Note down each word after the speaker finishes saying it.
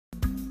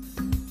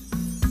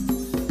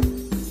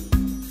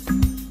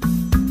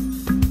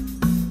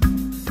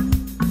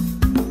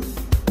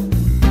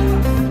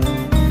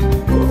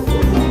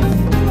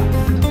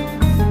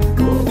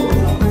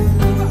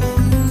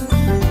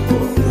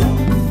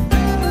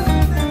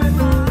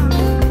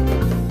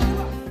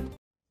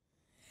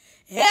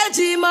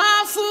eji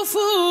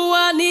mafufu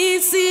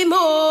anisimo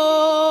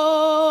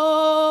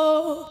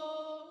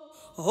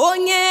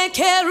onye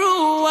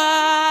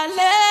keruwa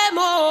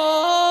lemo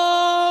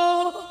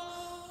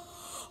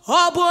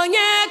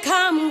obonye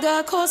kam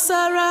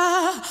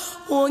gakosara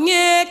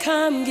onye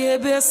kam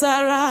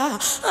gebesara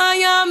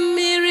anya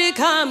mmiri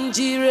kam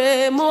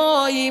jire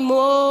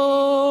moimo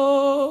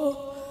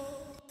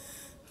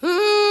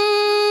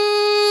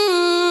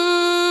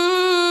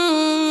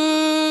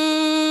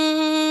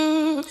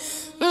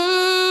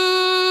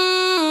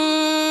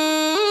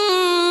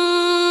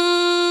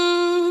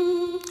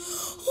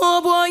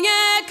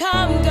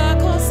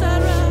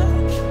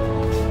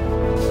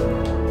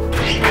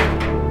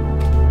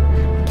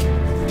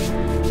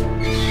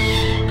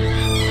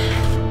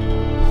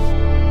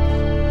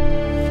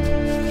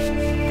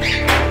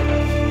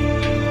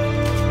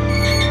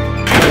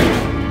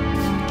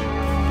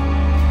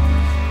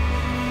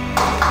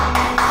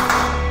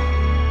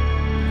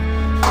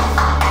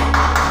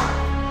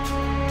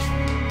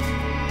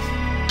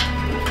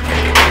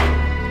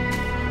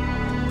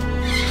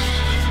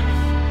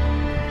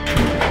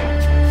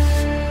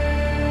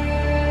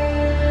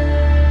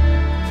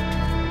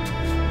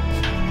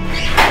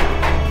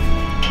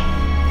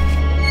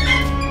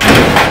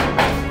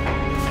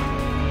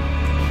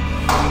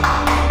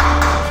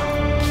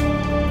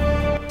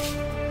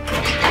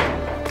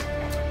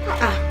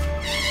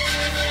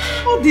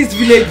These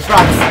village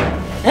brats.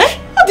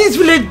 All these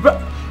village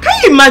brats. Can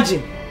you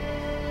imagine?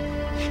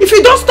 If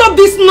you don't stop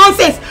this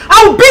nonsense,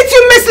 I will beat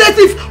you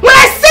mercilessly when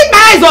I set my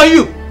eyes on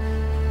you.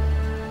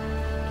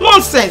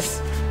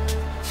 Nonsense.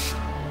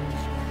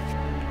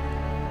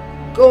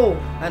 Go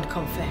and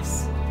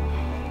confess.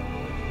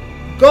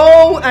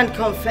 Go and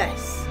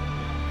confess.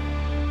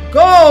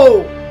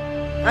 Go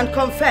and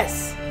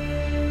confess.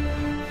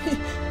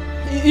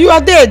 You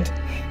are dead.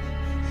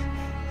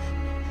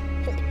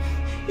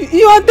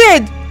 You are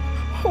dead.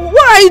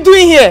 What are you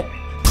doing here?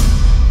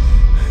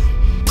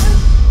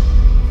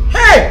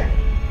 Hey!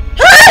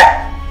 Hey!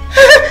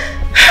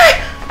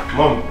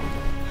 Mom.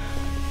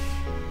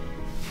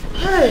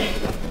 Hey!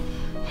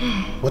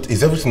 What,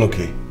 is everything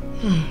okay?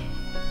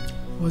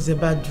 It was a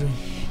bad dream.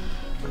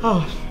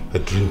 Oh. A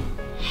dream?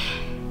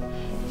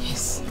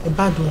 Yes, a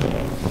bad one.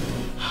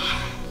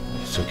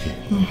 It's okay.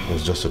 It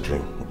was just a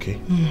dream, okay?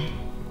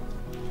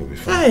 You'll be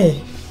fine.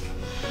 Hey!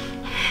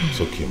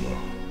 It's okay, Mom.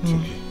 It's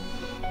okay.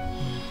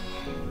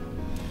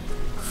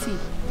 See,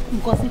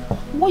 because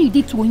what you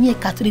did to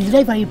Onyeka today is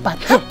very, very bad.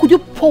 How could you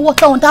pour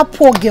water on that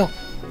poor girl?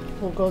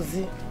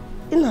 Ngozi,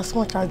 in as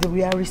much as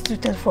we are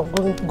restricted from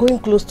going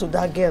close to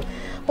that girl,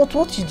 but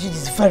what you did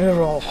is very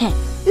wrong.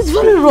 It's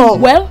very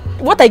wrong. Well,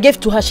 what I gave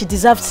to her, she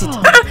deserves it.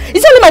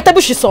 It's only my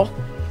table she saw.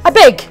 I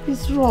beg.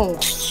 It's wrong.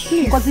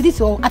 Because this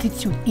your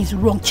attitude is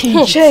wrong.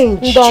 Change.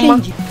 Change.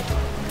 Change it.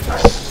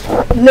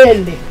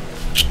 Lele.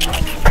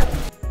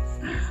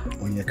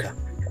 Onyeka,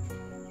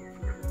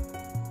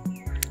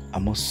 I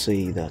must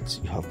say that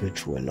you have been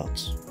through a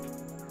lot.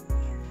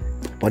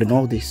 But in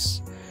all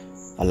this,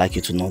 I'd like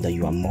you to know that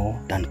you are more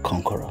than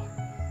conqueror.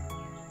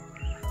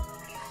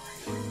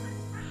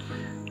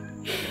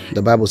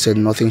 The Bible said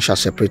nothing shall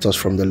separate us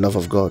from the love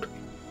of God.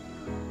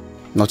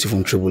 Not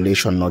even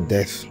tribulation nor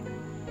death.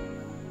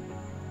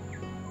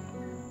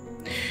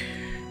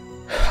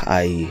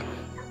 I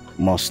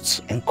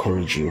must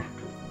encourage you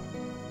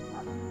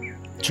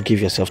to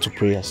give yourself to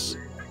prayers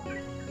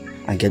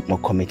and get more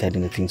committed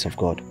in the things of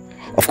God.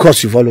 Of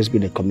course, you've always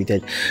been a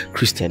committed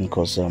Christian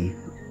because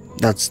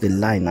that's the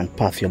line and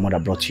path your mother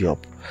brought you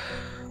up.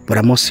 But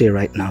I must say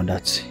right now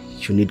that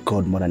you need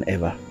God more than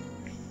ever.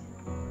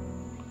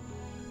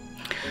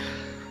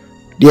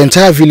 The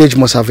entire village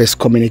must have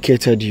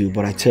excommunicated you,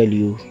 but I tell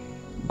you,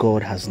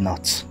 God has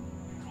not.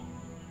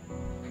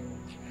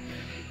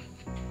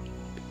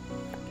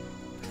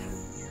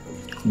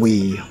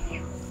 We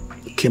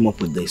came up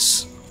with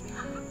this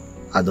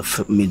at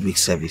the midweek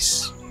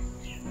service,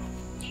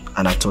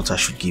 and I thought I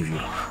should give you.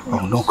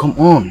 Oh no, come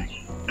on.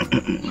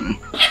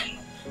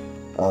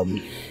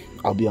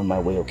 I'll be on my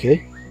way,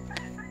 okay?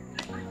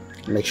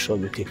 Make sure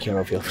you take care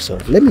of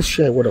yourself. Let me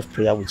share a word of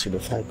prayer with you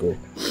before I go.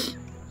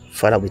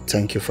 Father, we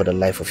thank you for the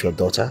life of your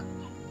daughter.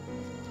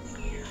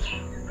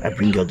 I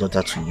bring your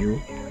daughter to you,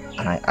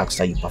 and I ask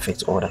that you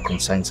perfect all that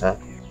concerns her.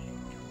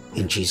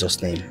 In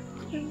Jesus' name.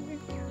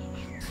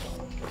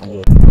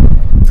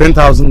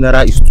 10,000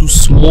 naira is too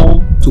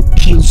small to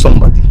kill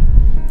somebody.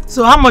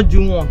 So how much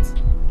do you want?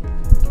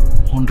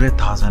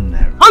 100,000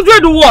 naira.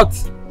 100 what?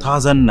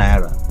 1,000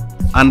 naira.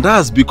 And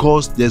that's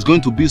because there's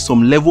going to be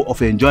some level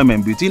of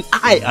enjoyment between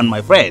I and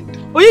my friend.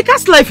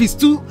 Onyeka's life is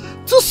too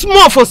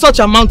small for such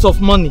amount of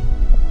money.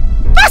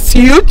 That's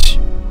huge.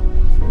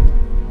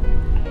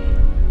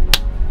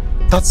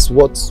 That's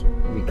what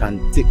we can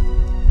take.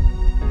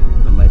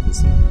 What am I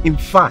saying? In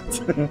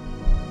fact,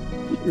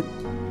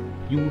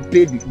 you will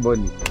pay the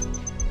money.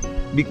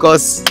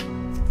 Because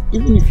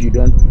even if you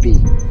don't pay,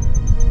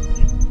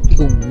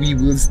 we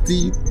will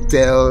still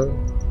tell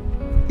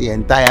the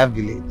entire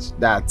village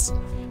that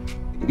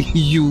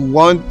you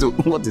want to,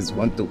 what is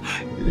want to?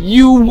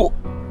 You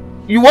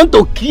You want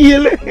to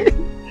kill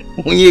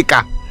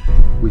Onyeka?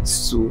 Wait,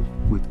 so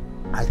wait.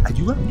 Are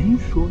you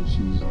sure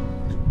she's?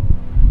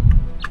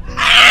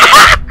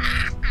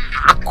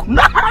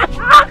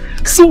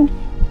 So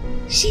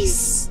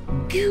she's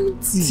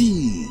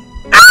guilty.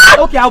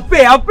 Okay, I'll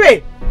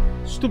pay.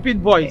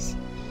 Stupid boys.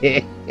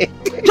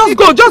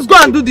 Just go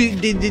and do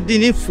the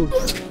needful.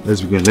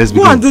 Let's begin.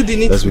 Go and do the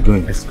needful. Let's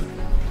begin. Let's go.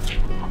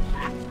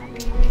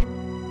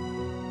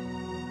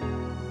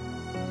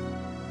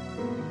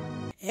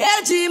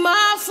 Ejima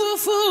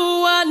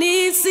fufu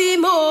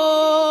anisimo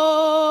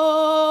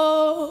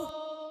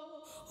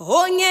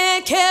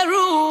onye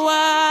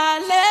keruwa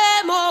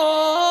lemo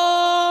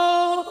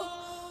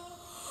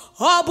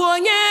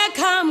obonye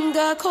kam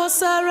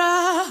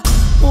gakosara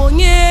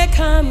onye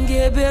kam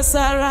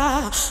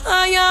gebesara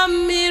anya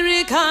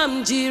mmiri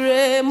kam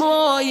jire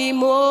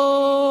moimo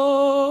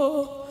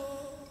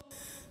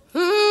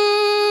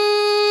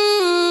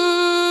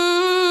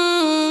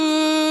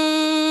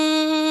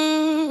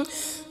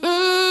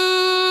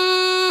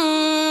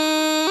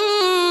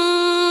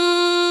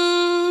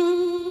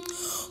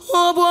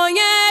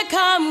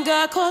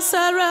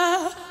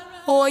Kosara,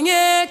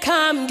 onye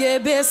kam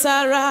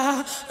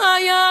gebesara,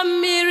 aya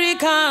mmiri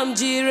kam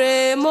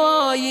jire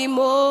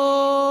moimo.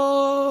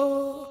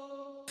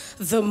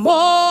 The more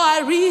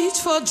I reach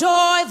for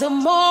joy, the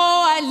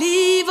more I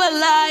live a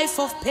life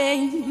of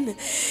pain.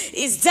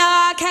 It's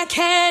dark, I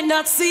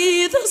cannot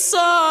see the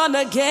sun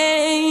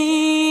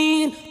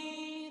again.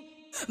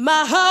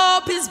 My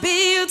hope is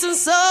built on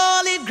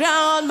solid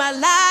ground. My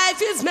life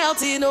is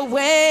melting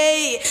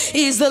away.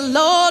 Is the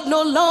Lord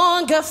no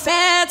longer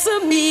fair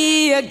to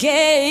me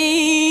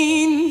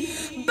again?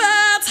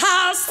 But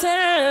I'll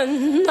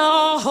stand,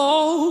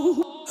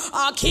 no,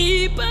 I'll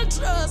keep a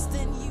trust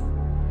in you.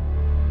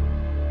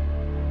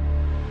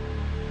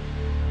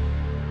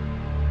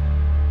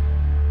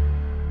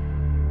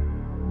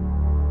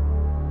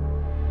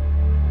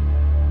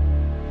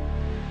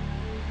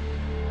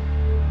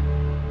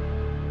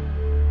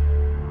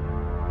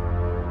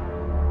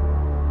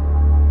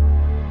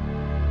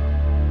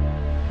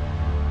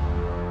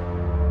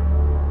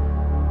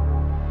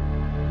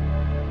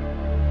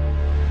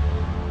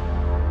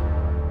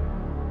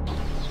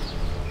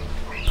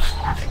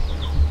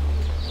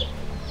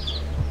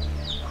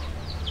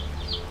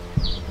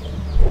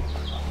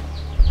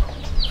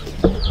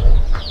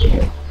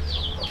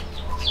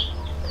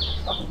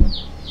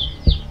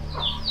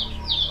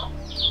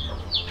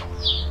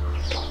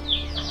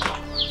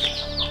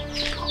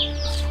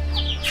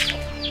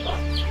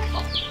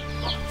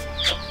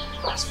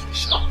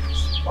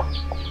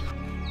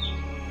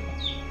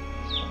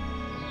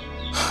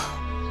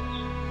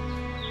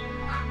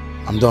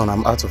 I'm done.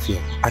 I'm out of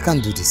here. I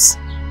can't do this.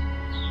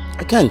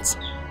 I can't.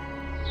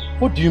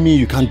 What do you mean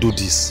you can't do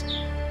this?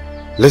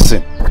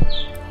 Listen,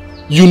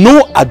 you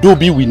know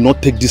Adobe will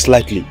not take this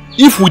lightly.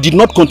 If we did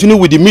not continue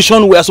with the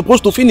mission we are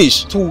supposed to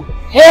finish. To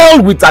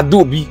hell with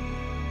Adobe.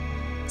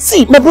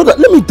 See, my brother,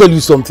 let me tell you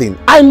something.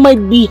 I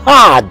might be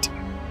hard.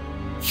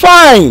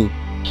 Fine.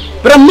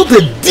 But I'm not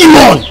a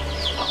demon.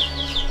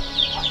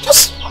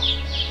 Just...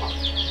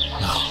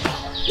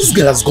 This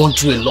girl has gone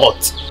through a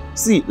lot.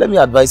 See, let me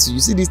advise you. You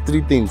see these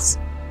three things?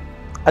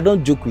 I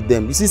don't joke with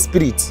them. You see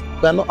spirits?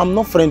 I'm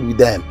not friend with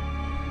them.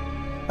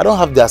 I don't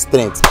have their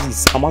strength.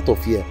 Please, I'm out of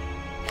here.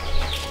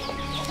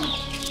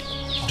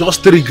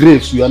 Just 3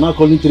 graves. You are now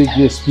calling 3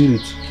 graves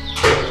spirits.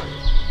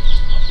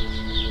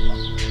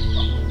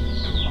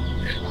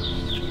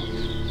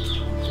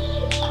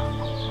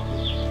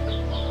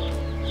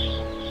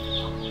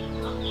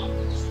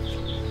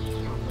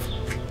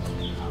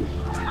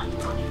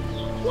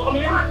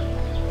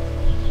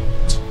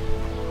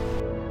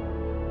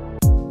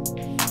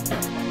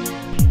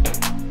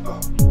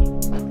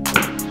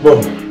 Mom,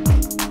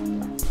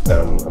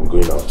 I'm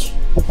going out.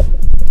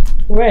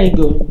 Where are you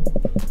going?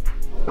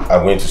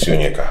 I'm going to see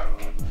Onyeka.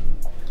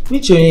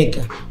 Which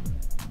Onyeka?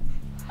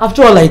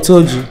 After all I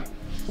told you.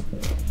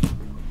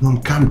 Mom,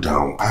 calm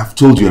down. I have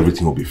told you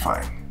everything will be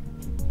fine.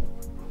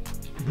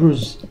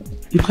 Bruce,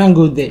 you can't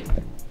go there.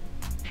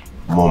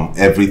 Mom,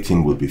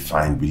 everything will be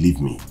fine,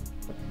 believe me.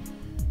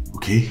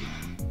 Okay?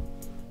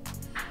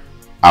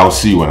 I'll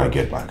see you when I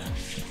get back.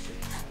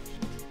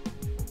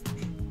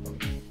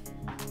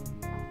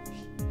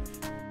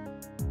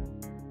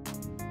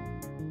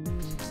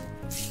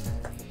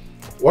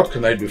 What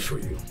can I do for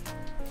you?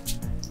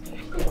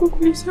 Uncle,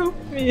 please help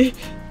me.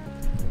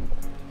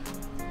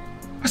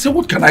 I said,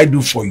 what can I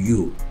do for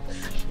you?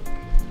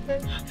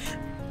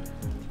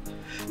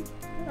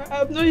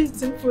 I'm not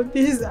eating for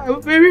days.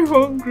 I'm very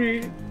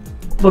hungry.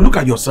 No, look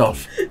at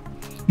yourself.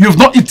 You've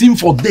not eaten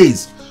for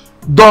days.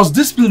 Does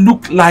this place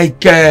look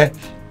like a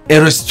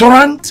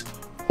restaurant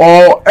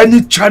or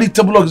any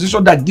charitable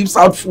organization that gives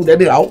out food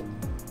anyhow?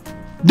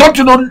 Don't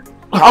you know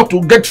how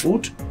to get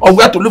food or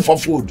where to look for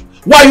food?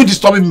 Why are you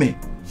disturbing me?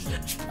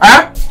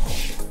 Huh?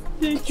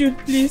 Jude,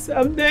 please,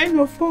 I'm dying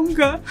of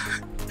hunger.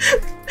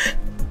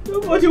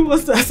 Nobody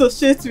wants to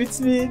associate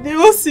with me. They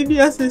all see me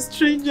as a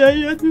stranger.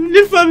 You're the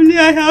only family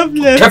I have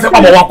left.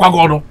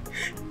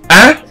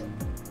 Eh?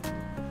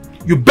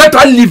 you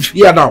better leave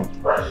here now.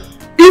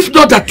 If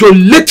not that your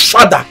late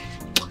father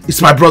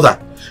is my brother.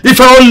 If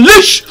I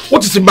unleash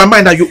what is in my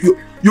mind, that you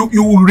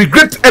will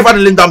regret ever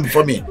kneeling down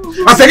before me.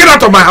 I say, get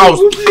out of my house.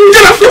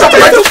 Get out of my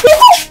house.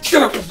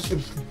 Get out of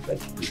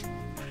this house.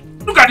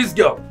 Look at this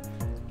girl.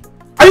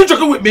 Are you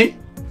joking with me?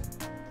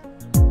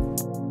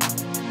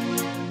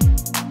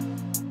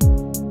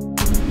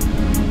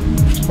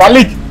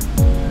 Malik,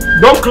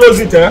 don't close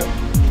it, eh?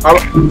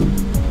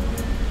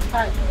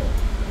 Hi.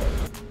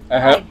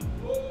 Uh-huh.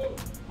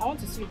 I want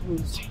to see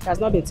Bruce. He has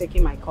not been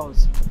taking my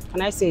calls.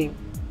 Can I see him?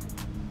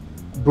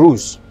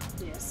 Bruce.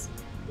 Yes.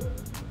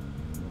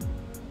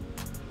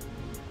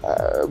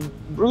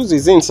 Bruce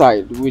is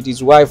inside with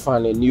his wife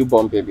and a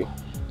newborn baby.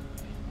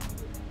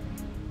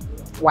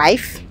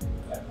 Wife?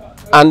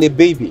 And a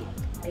baby.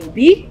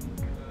 Baby?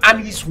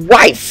 And his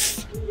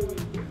wife.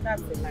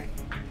 That's a lie.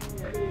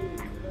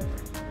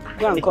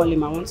 Go and call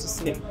him. I want to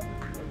see him.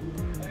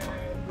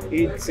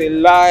 It's a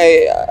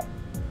lie.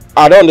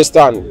 I don't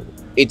understand.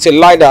 It's a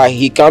lie that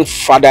he can't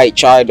father a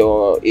child,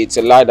 or it's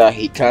a lie that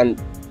he can't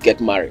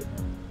get married.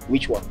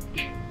 Which one?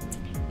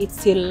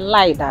 It's a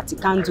lie that he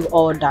can't do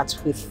all that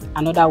with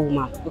another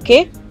woman,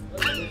 okay?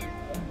 Go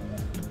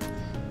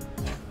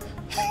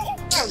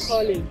and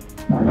call him.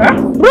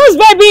 Huh? Bruce,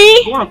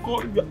 baby! Go and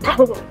call him.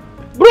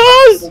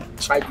 Bruce!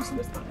 Try this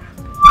next time.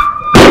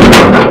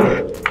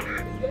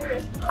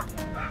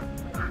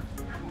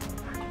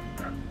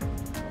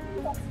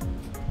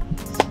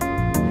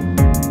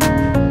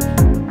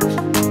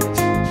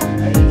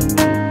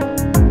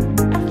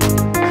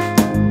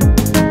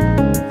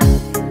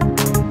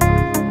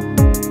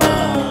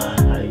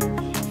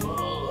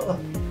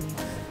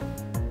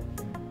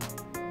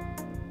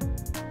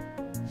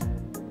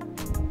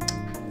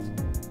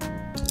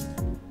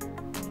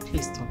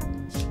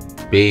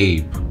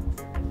 Babe,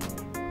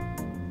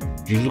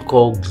 you look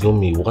all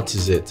gloomy. What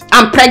is it?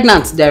 I'm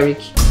pregnant, Derek.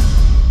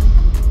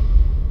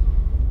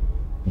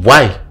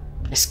 Why?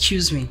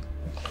 Excuse me.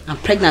 I'm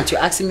pregnant. You're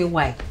asking me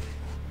why?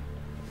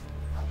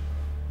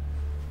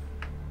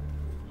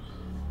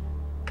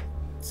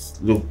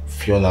 Look,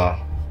 Fiona,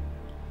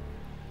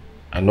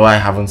 I know I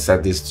haven't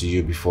said this to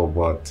you before,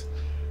 but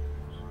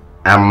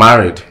I'm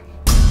married.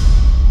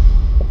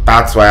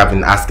 That's why I've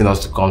been asking us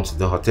to come to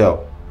the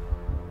hotel.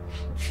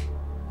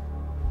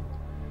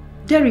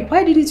 Derek,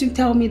 why didn't you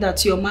tell me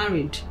that you're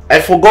married? I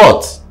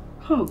forgot.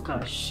 Oh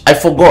gosh. I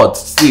forgot.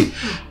 See,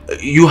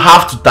 you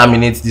have to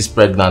terminate this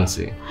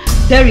pregnancy.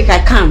 Derek, I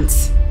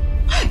can't.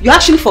 You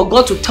actually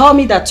forgot to tell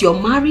me that you're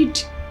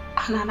married,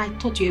 and I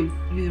thought you're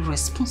a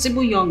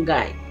responsible young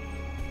guy.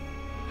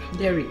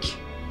 Derek,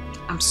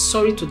 I'm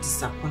sorry to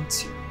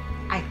disappoint you.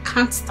 I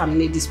can't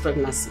terminate this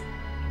pregnancy.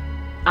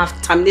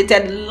 I've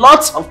terminated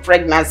lots of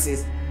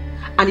pregnancies,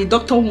 and the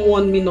doctor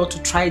warned me not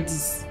to try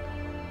this.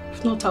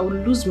 If not, I will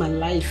lose my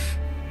life.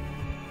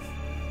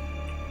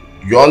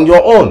 You're on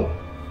your own.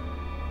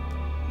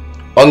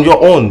 On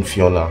your own,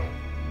 Fiona.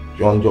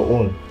 You're on your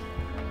own.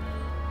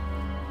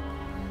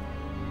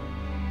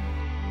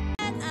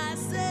 And I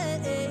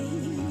say,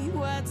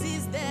 what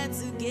is there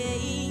to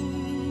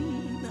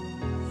gain?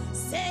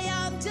 Say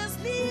I'm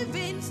just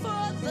living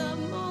for the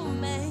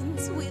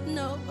moment with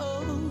no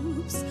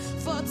hopes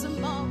for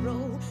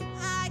tomorrow.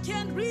 I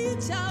can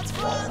reach out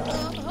for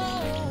the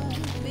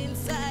hope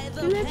inside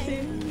the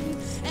pain.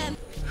 And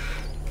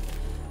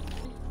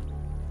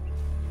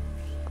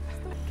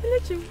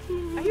Kelechi,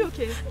 are you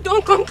okay?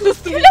 Don't come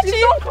close to me. Kelechi,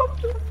 don't come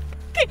close.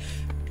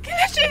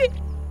 Kelechi!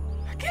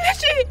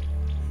 Kelechi!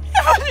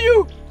 Even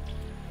you!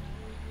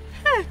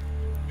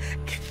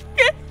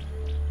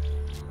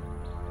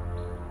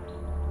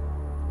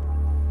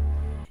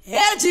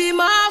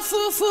 Ejima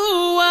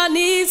fufu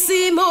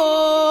anisimo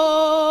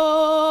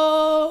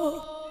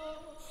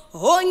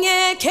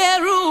onye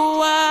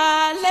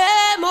keruwa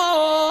lemo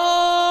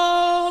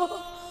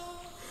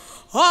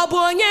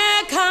obonye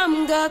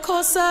kamga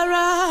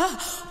kosara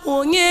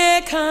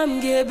onye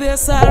kamge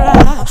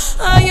besara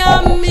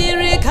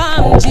ayammiri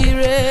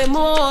kamjire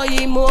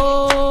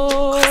moimo.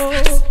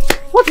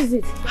 What is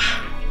it?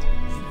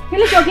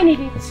 Kelechi, you're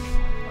getting it.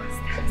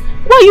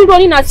 Why are you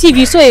running as if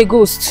you saw a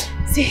ghost?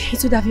 See,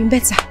 it would have been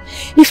better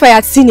if I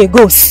had seen a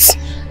ghost.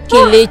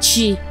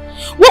 Kelechi,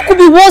 what could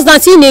be worse than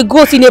seeing a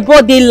ghost in a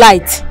broad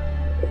daylight?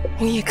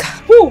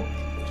 Onyeka. Who?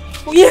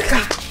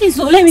 Onyeka. Please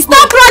don't let me go.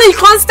 Stop running,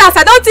 Constance.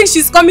 I don't think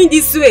she's coming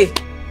this way.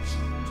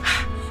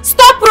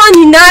 Stop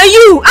running now,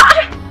 you.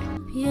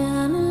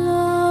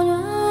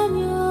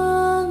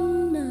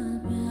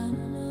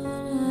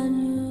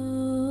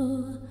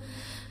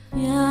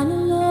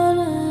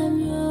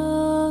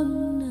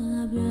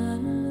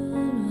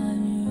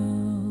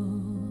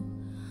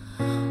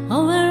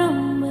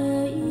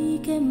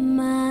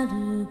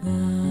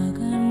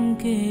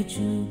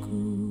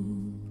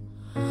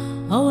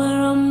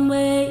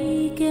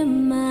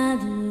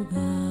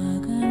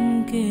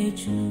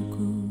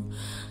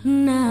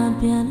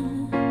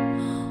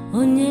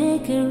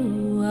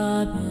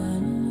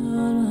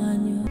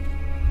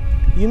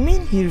 You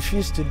mean he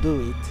refused to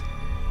do it?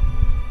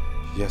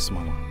 Yes,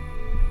 Mama.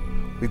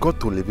 We got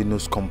to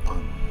Levino's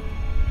compound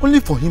Only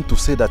for him to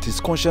say that his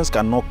conscience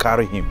cannot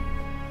carry him.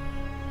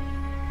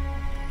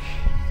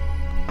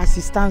 As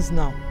it stands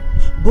now,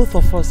 both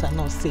of us are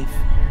not safe.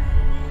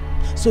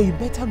 So you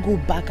better go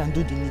back and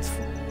do the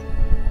needful.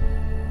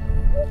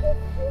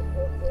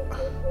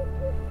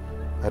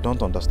 I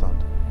don't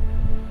understand.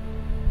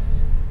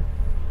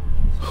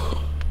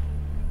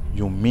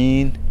 You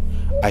mean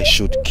I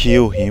should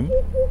kill him?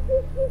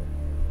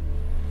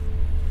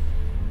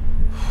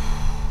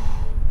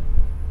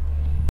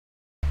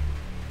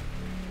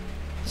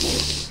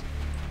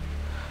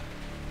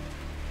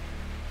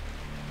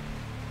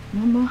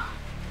 Mama.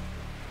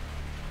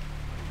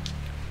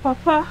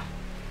 Papa.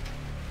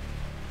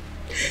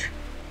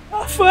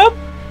 Afam,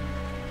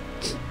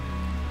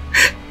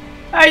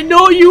 I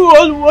know you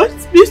all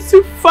want me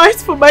to fight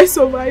for my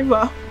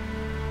survival.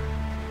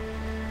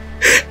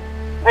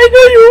 I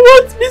know you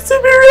want me to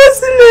be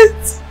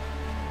resilient.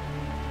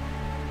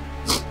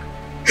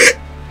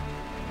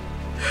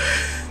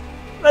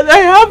 But I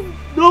have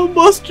no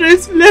more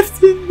strength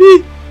left in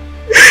me.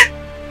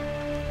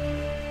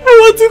 I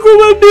want to go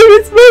and be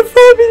with my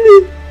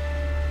family.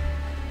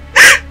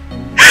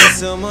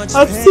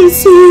 I'm so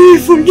sorry,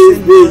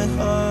 forgive me.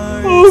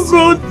 Oh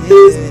God,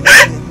 please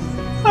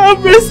have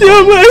mercy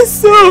on my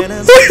soul.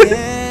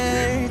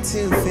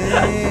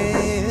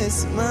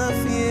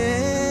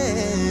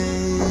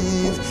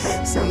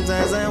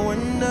 Sometimes I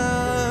wonder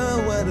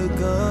where to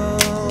go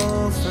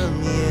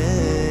from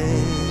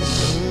here,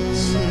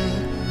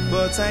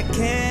 but I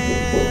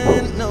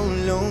can't no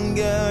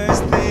longer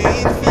stay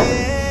in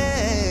fear.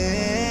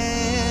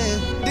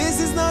 This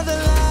is not the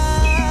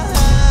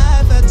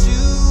life that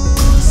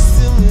used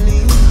to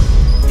live.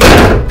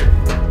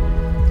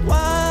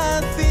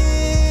 What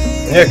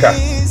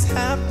is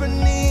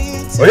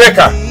happening to me?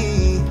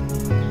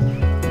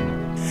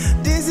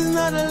 This is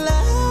not a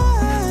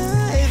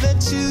life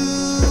that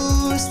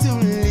used to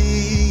live.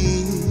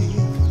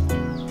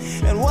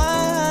 And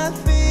what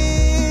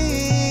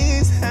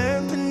is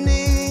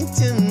happening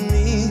to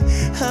me?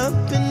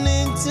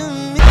 Happening to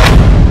me.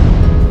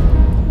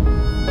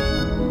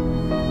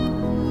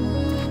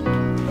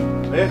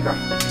 Onyeka,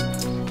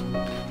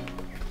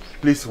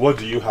 please, what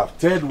do you have?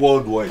 Third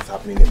World War is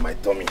happening in my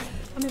tummy.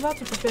 I'm about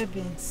to prepare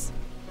beans.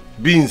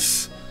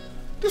 Beans?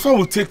 This one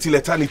will take till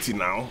eternity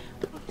now.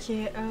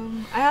 Okay,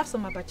 I have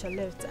some abacha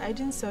left. I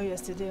didn't sell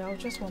yesterday. I'll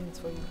just warm it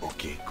for you.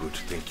 Okay, good,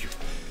 thank you.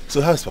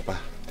 So how's Papa?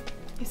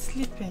 He's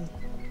sleeping.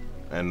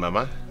 And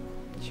Mama?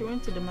 She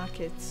went to the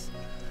market.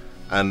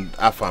 And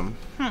Afam?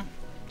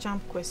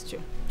 Jump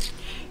question.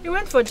 He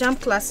went for jump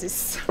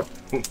classes.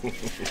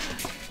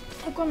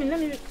 Oh, come in, let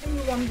me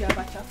warm the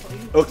abacha for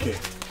you. Okay.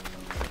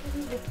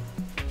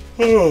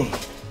 Oh.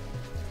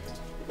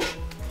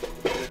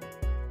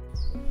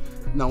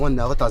 Now one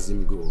now, what does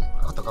him go?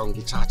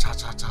 Cha.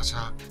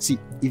 See,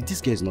 if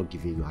this girl is not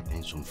giving you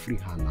attention, free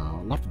her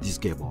now. Laugh this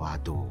girl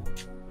about her.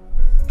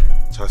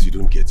 Charles, you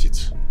don't get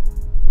it.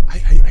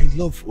 I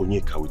love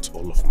Onyeka with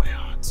all of my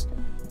heart.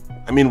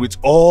 I mean, with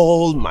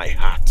all my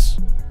heart.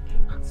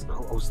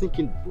 I was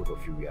thinking both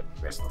of you were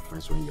best of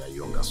friends when you were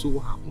younger. So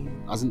what happened?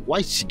 As in, why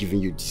is she giving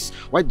you this?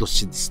 Why does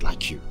she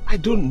dislike you? I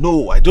don't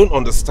know. I don't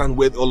understand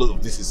where all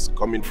of this is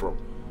coming from.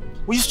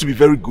 We used to be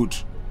very good.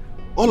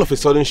 All of a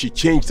sudden, she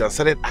changed and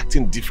started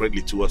acting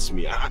differently towards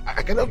me.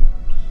 I cannot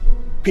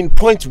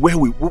pinpoint where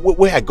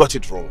I got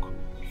it wrong.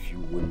 If you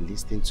will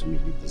listen to me,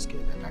 leave this girl.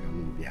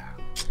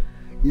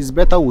 It's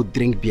better we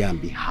drink beer and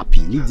be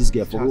happy. Leave this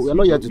girl for. We're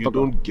not here to talk. You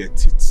don't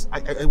get it.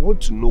 I want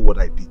to know what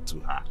I did to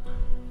her.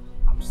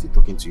 I'm still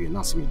talking to you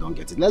now, so you don't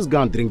get it. Let's go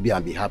and drink beer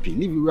and be happy.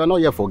 We are not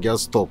here for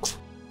girls' talk.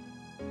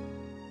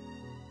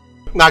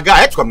 Now, guy, I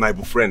have to come my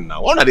friend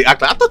now. Why are they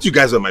acting? I thought you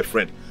guys were my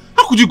friend.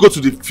 How could you go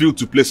to the field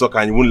to play soccer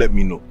and you won't let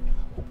me know?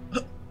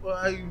 Well,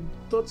 I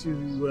thought you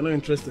were not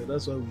interested.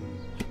 That's why we...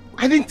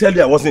 I didn't tell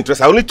you I wasn't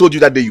interested. I only told you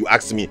that day you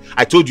asked me.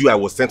 I told you I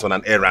was sent on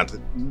an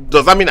errand.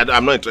 Does that mean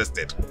I'm not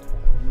interested?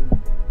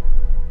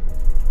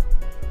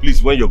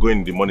 Please, when you're going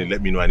in the morning,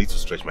 let me know. I need to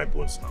stretch my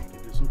bones now.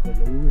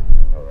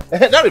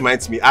 Right. That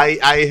reminds me,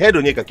 I heard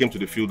Onyeka came to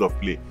the field of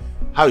play.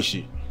 How is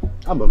she?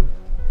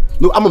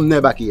 No, I'm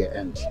never here.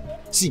 And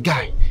see,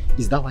 guy,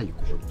 is that why you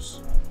called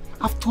us?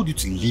 I've told you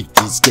to leave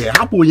this girl.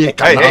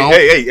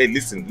 Hey,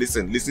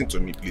 listen to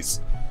me,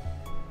 please.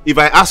 If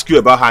I ask you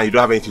about her and you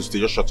don't have anything to say,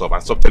 just shut up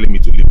and stop telling me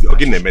to leave.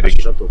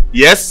 Shut up.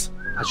 Yes?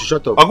 I should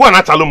shut up. I'll go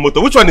and tell him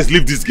motor. Which one is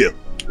leave this girl?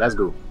 Let's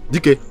go.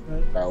 DK.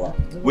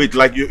 Wait,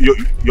 like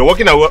you're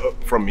walking away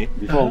from me?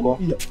 Before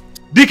we go.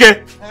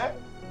 DK!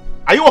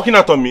 Are you walking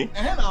out on me?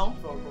 Now.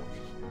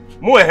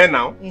 Move ahead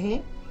now.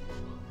 Move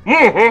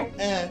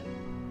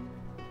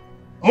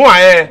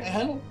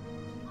ahead.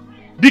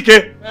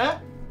 DK!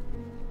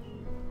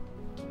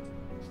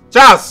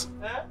 Charles!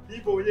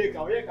 Nika,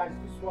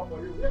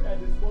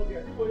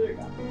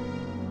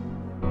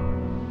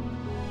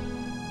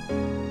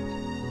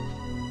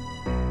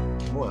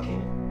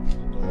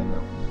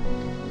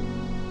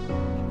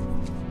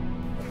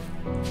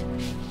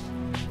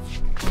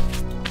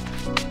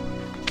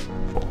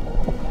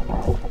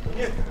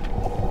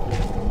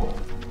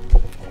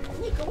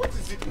 what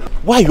is it now?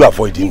 Why are you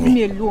avoiding me?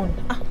 Leave me alone.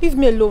 Leave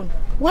me alone.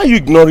 Why are you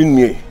ignoring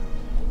me?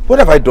 What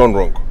have I done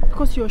wrong?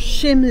 Because you're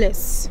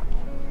shameless.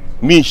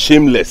 Me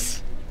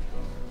shameless?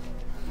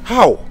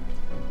 How?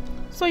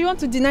 So you want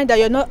to deny that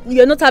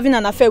you're not having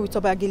an affair with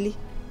Obagili?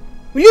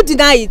 Will you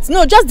deny it?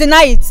 No, just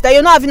deny it that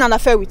you're not having an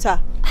affair with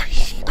her.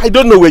 I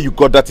don't know where you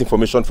got that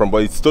information from,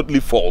 but it's totally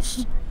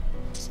false.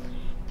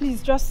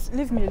 Please, just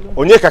leave me alone.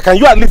 Onyeka, can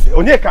you at least...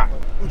 Onyeka!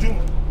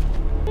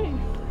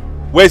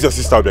 Where's your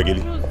sister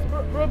Obagili?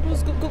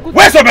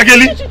 Where's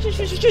Obagili?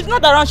 She's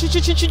not around. She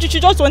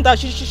just went out.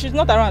 She's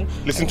not around.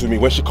 Listen to me.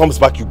 When she comes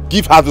back, you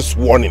give her this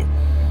warning.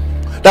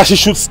 That she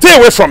should stay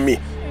away from me.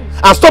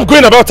 And stop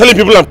going about telling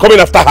people I'm coming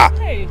after her.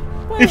 Hey,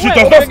 if she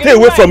does not stay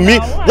away from me,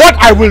 what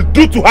I will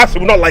do to her, she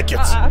will not like it.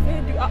 I've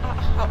heard you.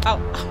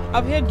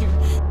 I've heard you.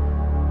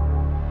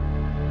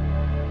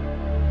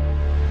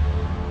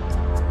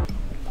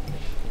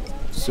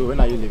 So when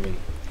are you leaving?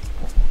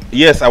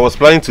 Yes, I was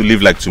planning to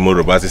leave like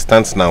tomorrow, but as it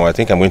stands now, I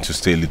think I'm going to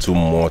stay a little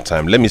more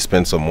time. Let me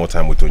spend some more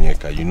time with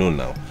Onyeka, you know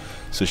now.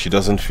 So she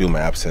doesn't feel my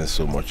absence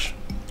so much.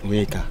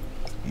 Onyeka?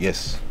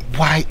 Yes.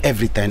 Why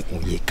every time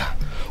Onyeka?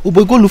 Oh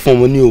boy, go look for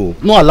money. Oh.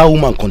 No allow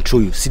woman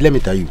control you. See, let me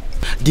tell you.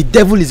 The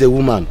devil is a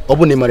woman.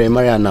 Obone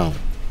marry her now.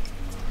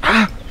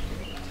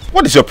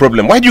 What is your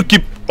problem? Why do you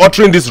keep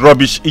uttering this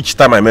rubbish each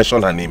time I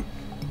mention her name?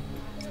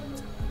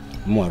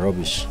 More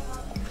rubbish.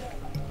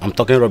 I'm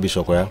talking rubbish,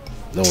 Okoya.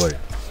 Don't worry.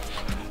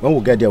 When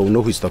we get there, we'll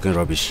know who's talking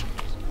rubbish.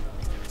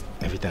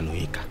 Every time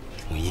Onyeka.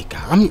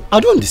 I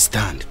don't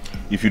understand.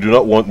 If you do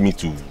not want me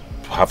to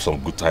have some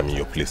good time in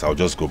your place, I'll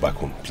just go back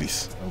home,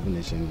 please.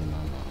 Onyeka.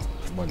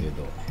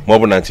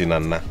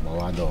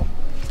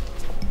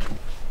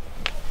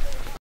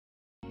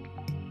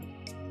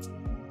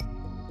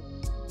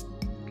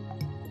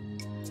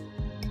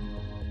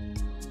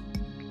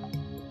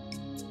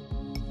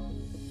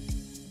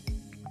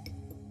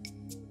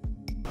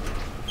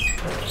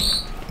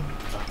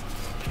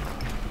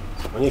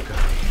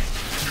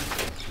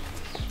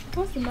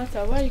 What's the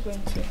matter? Where are you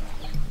going to?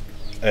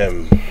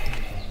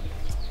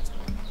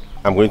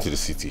 I'm going to the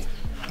city.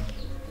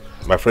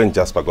 My friend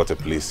Jasper got a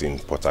place in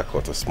Port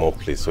Harcourt, a small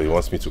place, so he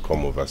wants me to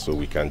come over so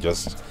we can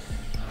just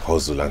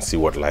hustle and see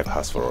what life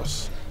has for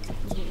us.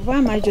 Why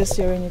am I just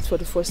hearing it for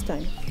the first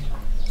time?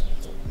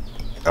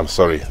 I'm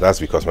sorry, that's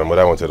because my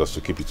mother wanted us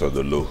to keep it on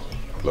the low.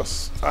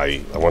 Plus,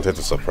 I wanted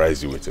to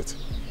surprise you with it.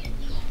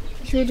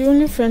 You're the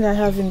only friend I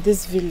have in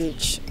this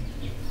village.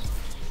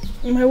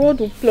 My world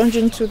will plunge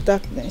into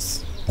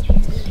darkness.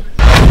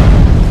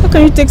 How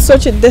can you take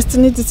such a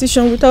destiny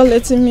decision without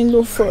letting me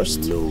know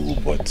first? No,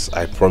 but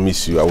I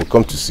promise you, I will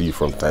come to see you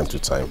from time to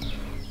time.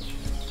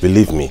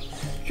 Believe me.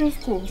 Just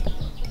go.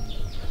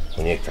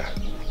 Onyeka.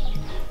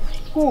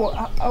 Go,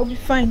 I'll be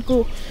fine,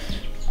 go.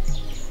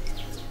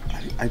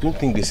 I don't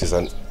think this is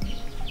an...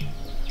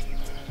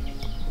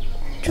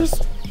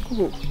 Just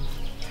go.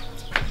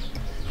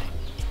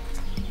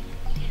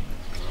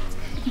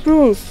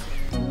 Bruce.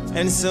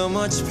 And so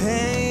much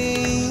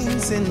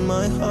pain's in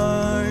my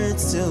heart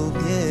still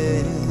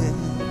bear.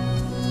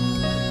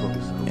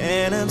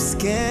 And I'm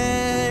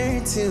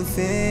scared to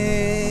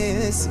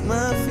face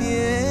my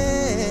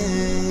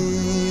fears.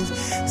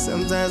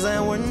 Sometimes I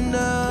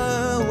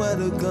wonder where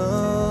to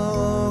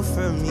go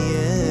from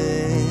here.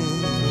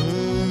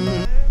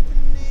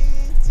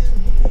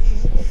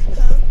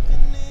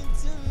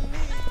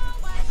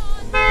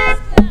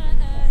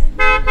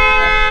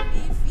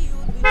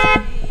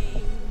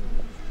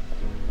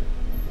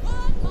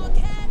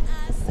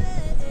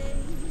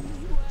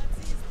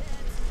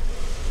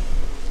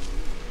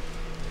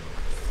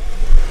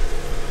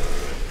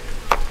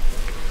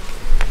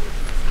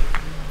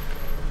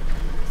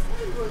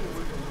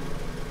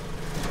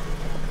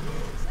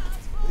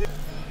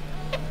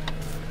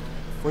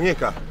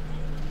 Onyeka,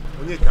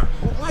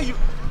 why are you...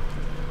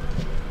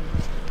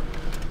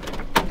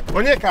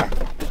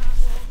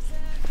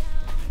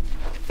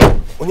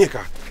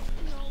 Onyeka,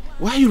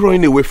 why are you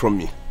running away from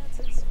me?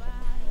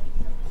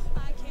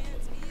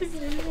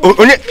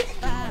 Onyeka!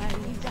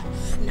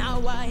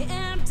 Now I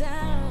am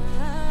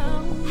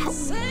down.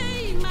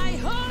 Say my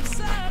hopes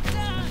are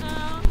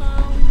down.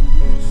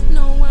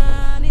 No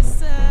one is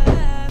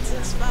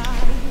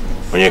satisfied.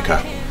 Onyeka,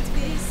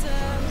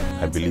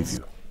 I believe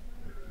you.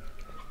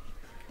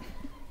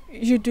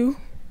 You do?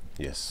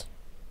 Yes.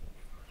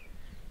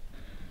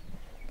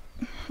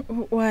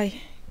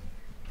 Why?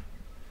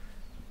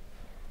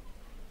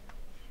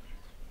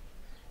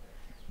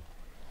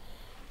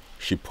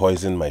 She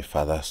poisoned my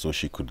father so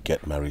she could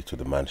get married to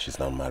the man she's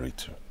now married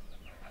to.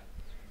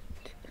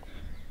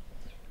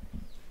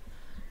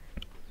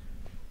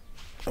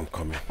 I'm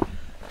coming.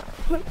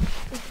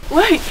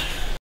 Why?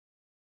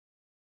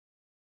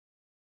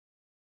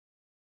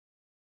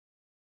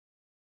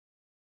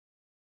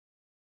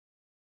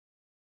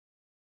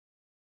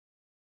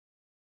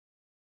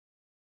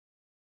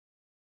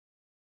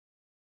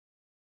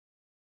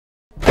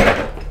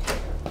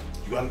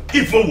 You are an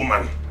evil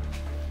woman.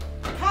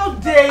 How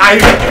dare you? I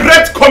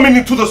regret coming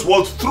into this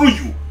world through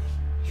you.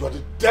 You are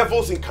the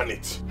devil's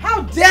incarnate.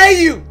 How dare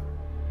you?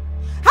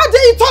 How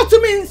dare you talk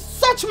to me in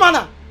such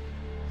manner?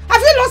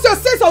 Have you lost your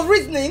sense of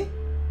reasoning?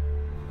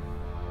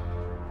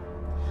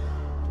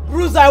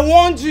 Bruce, I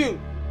warned you.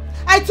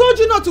 I told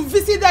you not to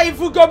visit that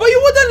evil girl, but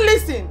you wouldn't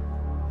listen.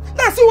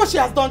 Now see what she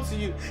has done to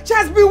you. She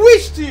has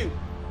bewitched you.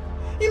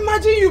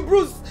 Imagine you,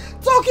 Bruce,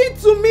 talking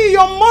to me,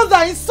 your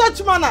mother, in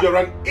such manner. You're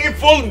an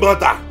evil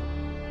mother.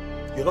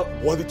 You're not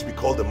worthy to be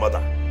called a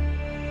mother.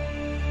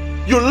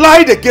 You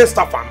lied against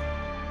Stefan.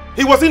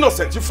 He was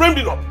innocent. You framed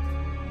him up.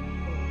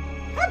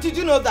 How did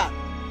you know that?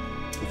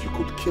 If you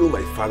could kill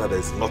my father, there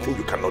is nothing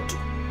you cannot do.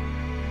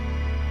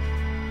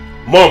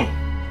 Mom,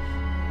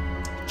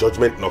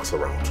 judgment knocks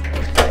around.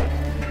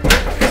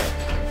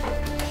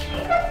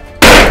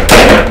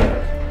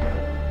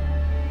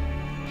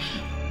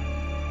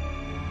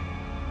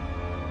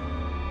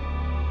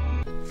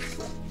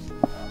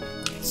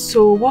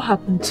 So what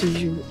happened to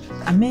you?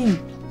 I mean,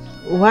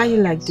 why are you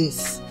like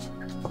this?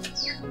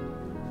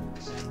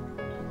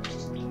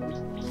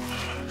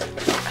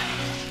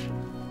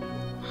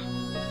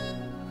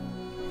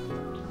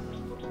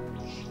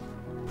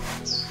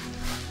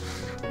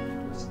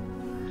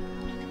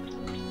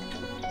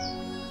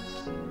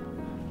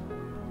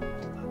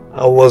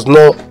 I was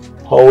not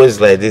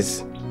always like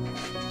this.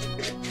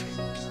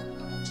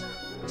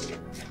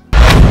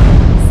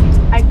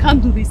 I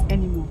can't do this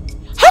anymore.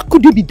 How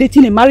could you be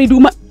dating a married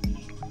woman?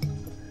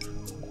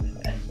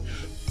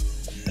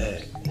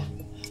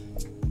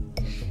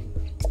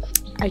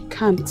 I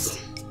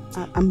can't.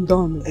 I'm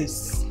done with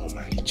this. Oh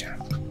my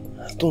child,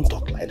 don't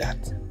talk like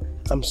that.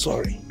 I'm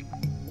sorry.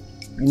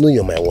 You know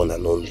you're my one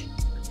and only.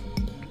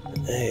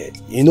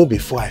 You know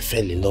before I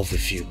fell in love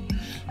with you,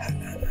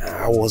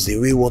 I was a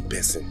wayward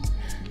person.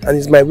 And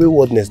it's my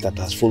waywardness that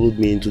has followed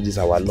me into this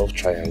our love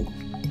triangle.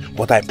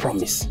 But I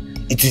promise,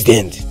 it is the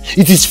end.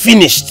 It is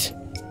finished.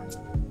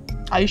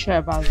 Are you sure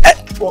about it?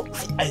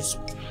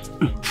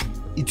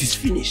 It is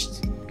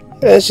finished.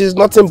 She's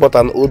nothing but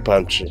an old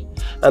palm tree.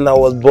 And I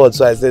was bored,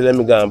 so I said, let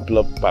me go and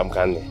pluck palm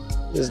kernel.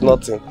 It's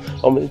nothing.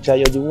 Omecha,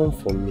 you're the one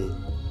for me.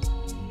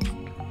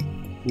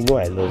 You know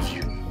I love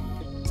you.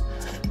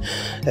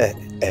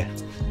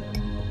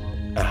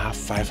 I have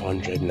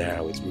 500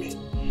 naira with me.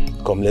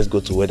 Come, let's go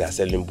to where they're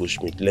selling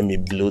bushmeat. Let me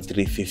blow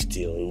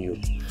 350 on you.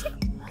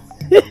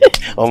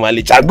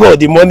 Omalicha, go,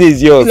 the money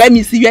is yours. Let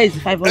me see, where is the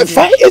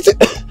 500?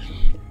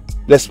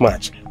 Let's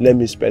match. Let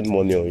me spend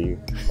money on you.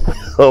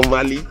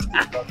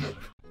 Omalicha.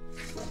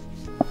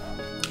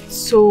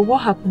 So what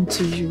happened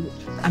to you?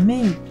 I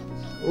mean,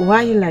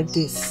 why are you like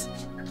this?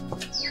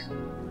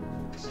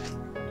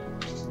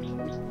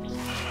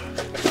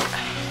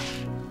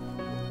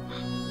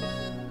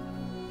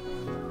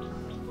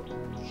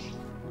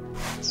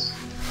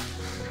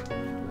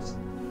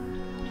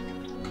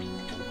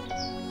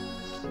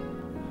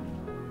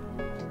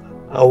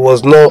 I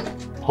was not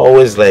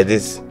always like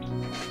this.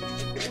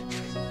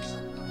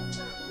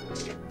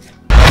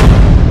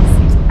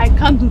 I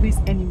can't do this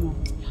anymore.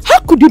 How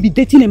could you be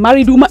dating a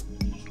married woman?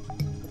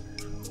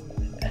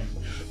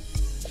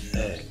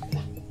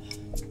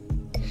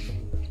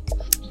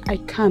 I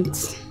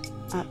can't.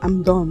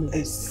 I'm done with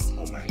this.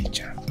 Oh my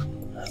child,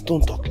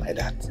 don't talk like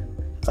that.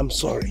 I'm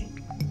sorry.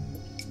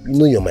 You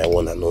know you're my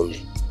one and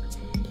only.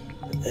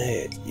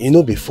 You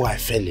know before I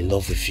fell in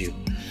love with you,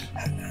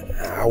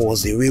 I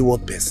was a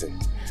wayward person.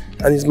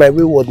 And it's my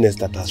waywardness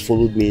that has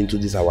followed me into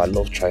this our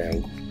love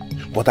triangle.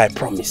 But I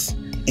promise,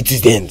 it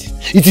is the end.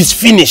 It is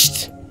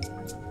finished.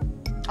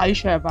 Are you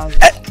sure about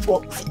it?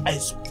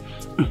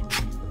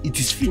 It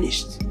is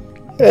finished.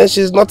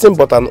 She's nothing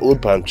but an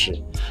old palm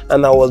tree.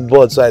 And I was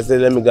bored, so I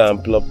said, let me go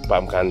and pluck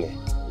palm kernel.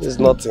 It's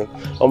nothing.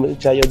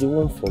 Omecha, you're the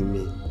one for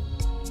me.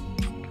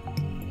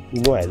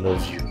 You know I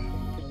love you.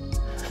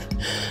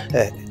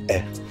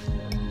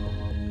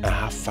 I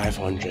have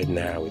 500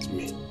 naira with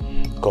me.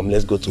 Come,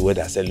 let's go to where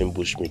they're selling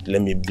bushmeat.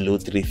 Let me blow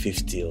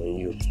 350 on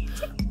you.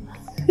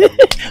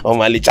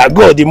 Omalicha,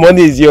 go, the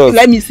money is yours.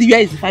 Let me see, where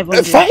is the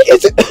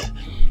 500?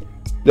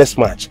 Let's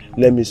match.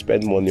 Let me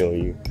spend money on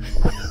you.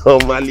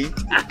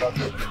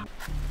 Omalicha.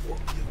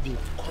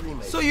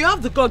 So you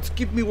have the God to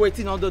keep me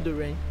waiting under the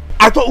rain?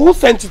 I thought, who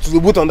sent you to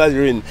wait under the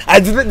rain?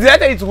 Did I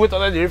tell you to wait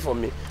under the rain for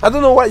me? I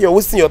don't know why you're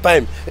wasting your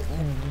time.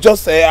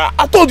 Just say,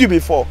 I told you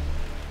before.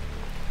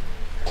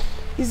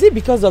 Is it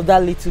because of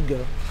that little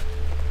girl?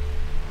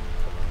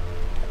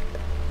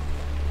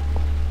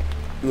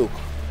 Look,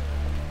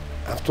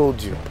 I've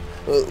told you.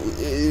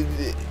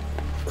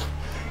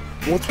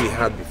 What we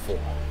had before,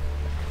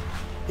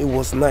 it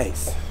was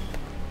nice.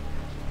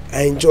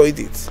 I enjoyed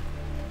it.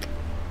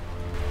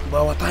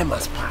 But our time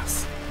has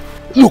passed.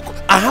 Look,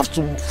 I have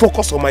to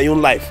focus on my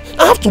own life.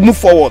 I have to move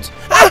forward.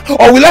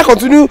 Or will I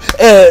continue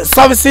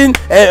servicing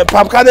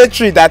palm kernel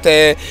tree that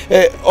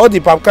all the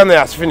palm kernel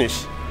has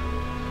finished?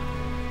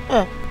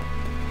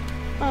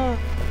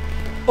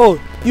 Oh,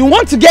 you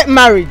want to get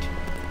married?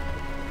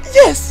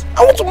 Yes,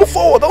 I want to move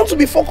forward. I want to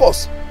be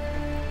focused.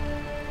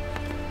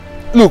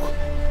 Look,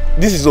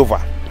 this is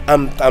over.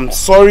 I'm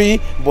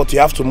sorry, but you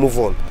have to move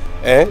on.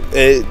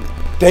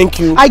 Thank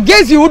you. I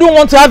guess you wouldn't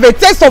want to have a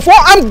taste of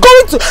what I'm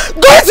going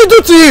to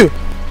do to you.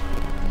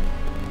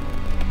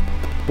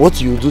 what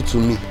you do to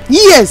me.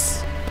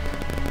 Yes.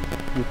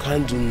 You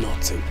can't do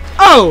nothing.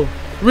 Oh,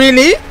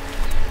 really?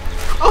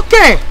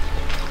 Okay.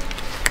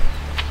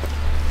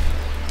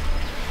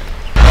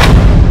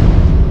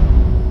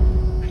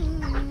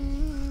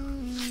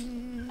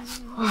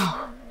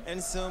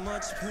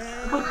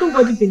 But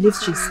nobody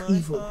believes she's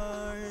evil.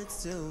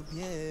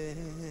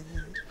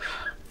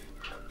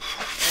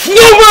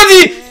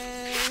 Nobody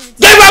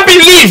never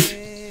believe.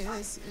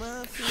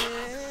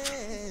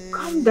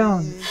 Calm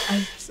down.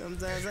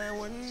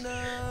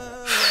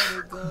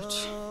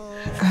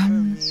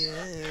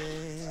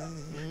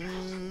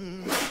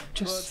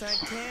 Just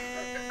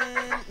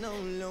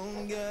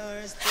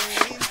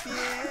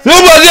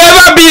nobody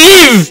ever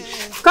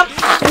believe. come.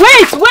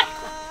 Wait.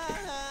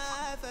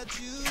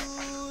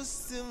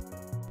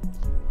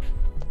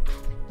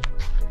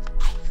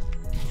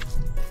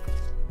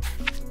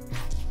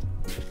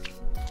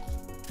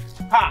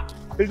 Ha!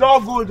 It's all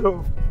good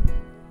though.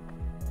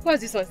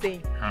 What's this one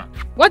saying?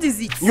 What is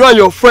it? You and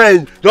your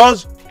friend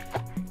just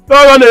don't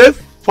run away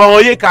from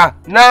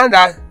Onyeka now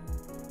that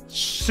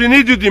she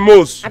needs you the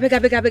most. I beg.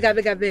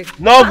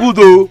 Not good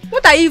though.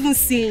 What are you even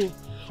saying?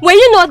 Were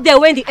you not there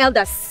when the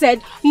elder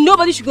said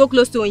nobody should go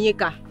close to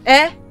Onyeka?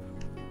 Eh?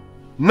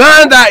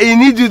 Now that he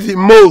needs you the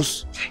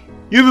most,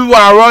 you people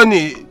are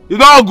running. It's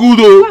not good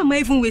though. Why am I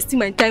even wasting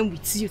my time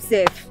with you,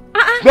 Seth?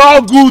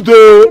 Not good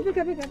though. I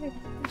beg.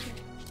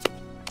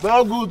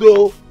 Not good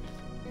though.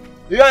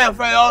 You and your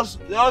friend just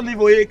leave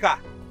Onyeka.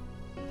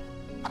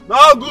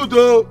 Not good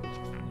though.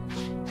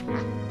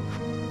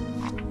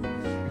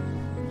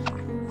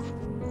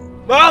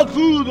 Not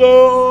good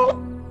though.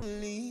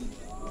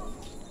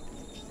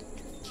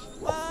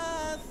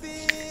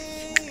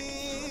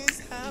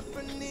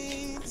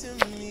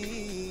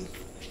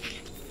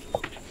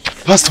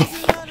 Pastor.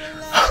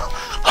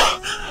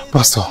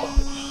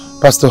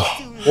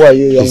 Who are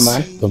you, young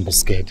man? Don't be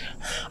scared.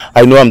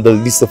 I know I'm the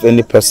least of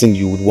any person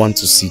you would want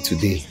to see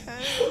today.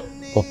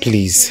 But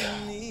please.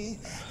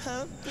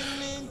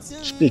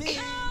 Speak.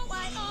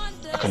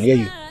 I can hear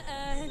you.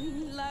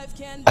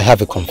 I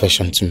have a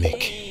confession to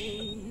make.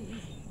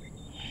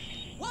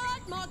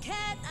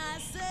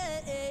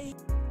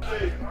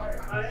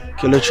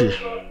 Kelechi,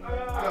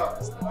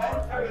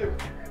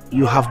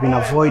 you have been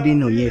avoiding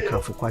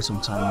Onyeka for quite some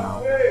time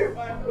now.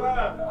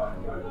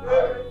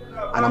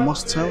 And I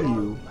must tell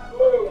you,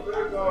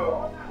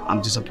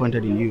 I'm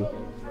disappointed in you.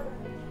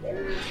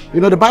 You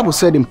know, the Bible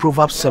said in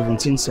Proverbs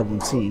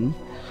 17:17,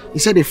 it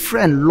said, a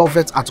friend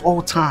loveth at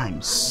all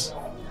times.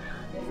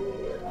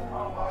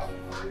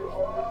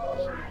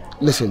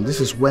 Listen, this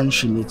is when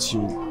she needs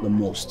you the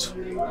most.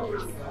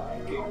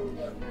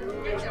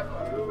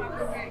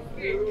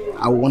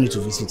 I want you to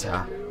visit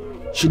her.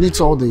 She needs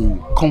all the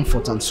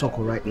comfort and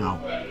succor right now.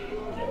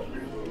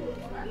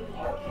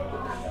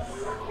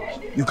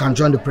 You can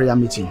join the prayer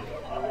meeting.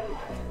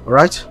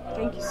 Alright?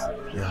 Thank you, sir.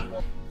 Yeah.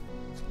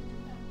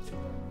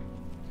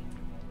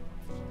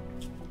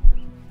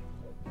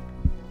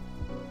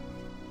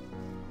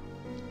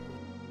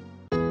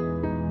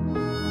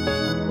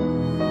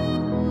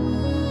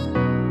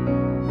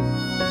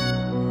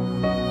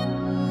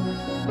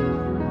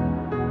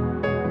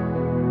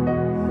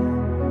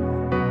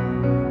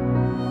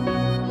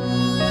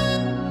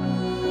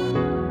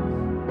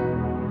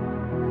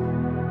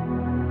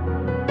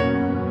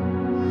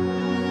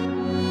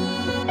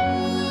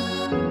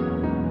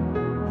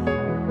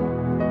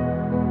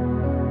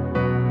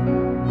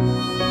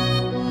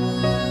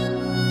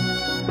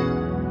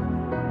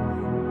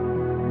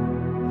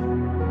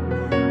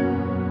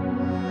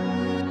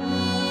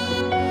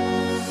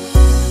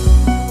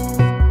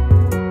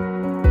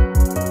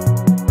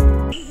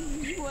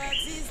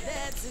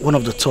 One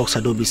of the talks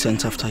Adobe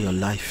sent after your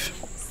life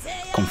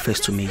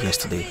confessed to me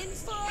yesterday.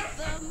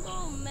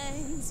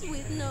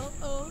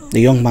 The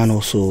young man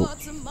also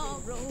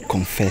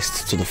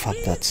confessed to the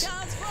fact that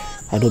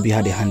Adobe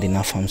had a hand in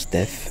Afam's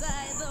death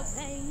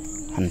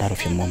and that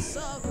of your mom.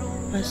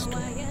 Pastor,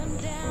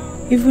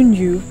 even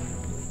you?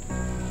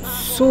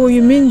 So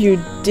you mean you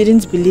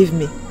didn't believe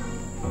me?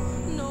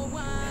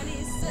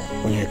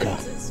 Onyeka,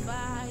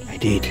 I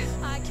did.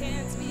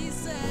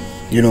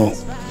 You know,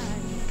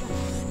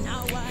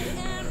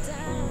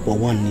 but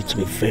one needs to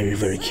be very,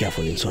 very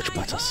careful in such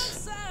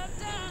matters.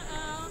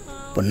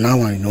 But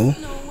now I know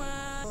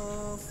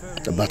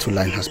the battle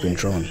line has been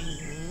drawn.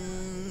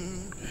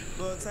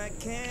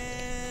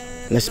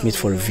 Let's meet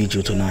for a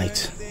vigil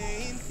tonight,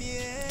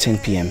 10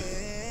 p.m.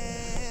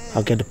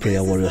 I'll get the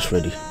prayer warriors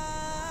ready.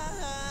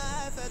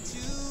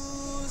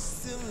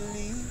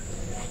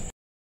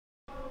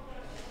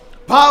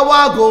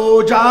 Power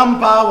go jam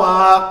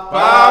power.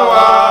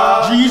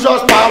 Power.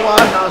 Jesus power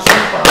na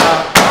super.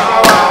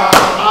 Power.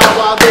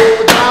 Power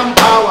go jam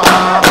power.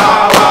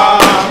 Power.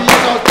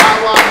 Jesus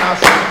power na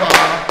super.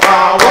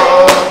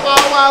 Power.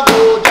 Power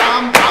go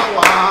jam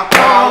power.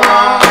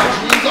 Power.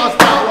 Jesus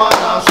power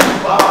na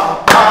super.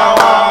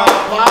 Power.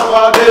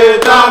 Power go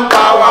jam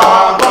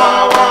power.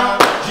 Power.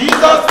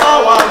 Jesus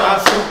power na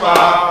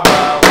super.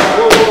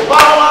 Oh,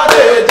 power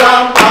go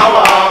jam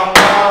power.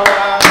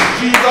 Power.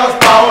 Jesus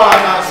power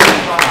na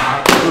super.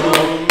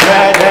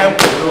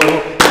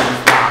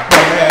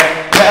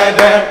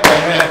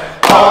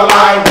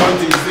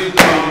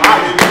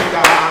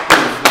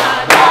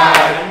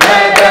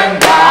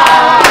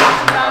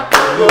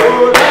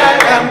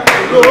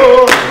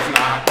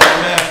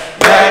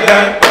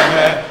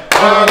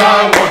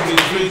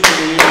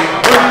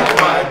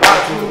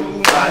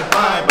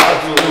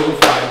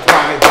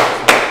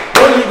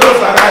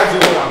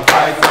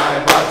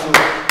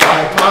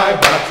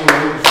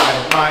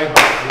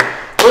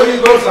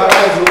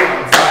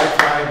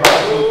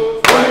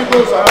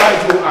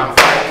 oh, and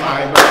fight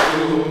my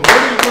battle.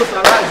 Holy Ghost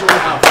arise, oh,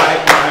 and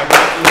fight my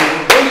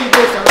battle. Holy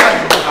Ghost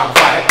arise, oh, and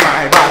fight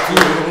my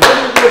battle.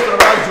 Holy Ghost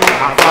arise,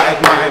 oh, and fight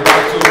my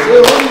battle.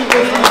 Say, Holy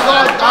Ghost is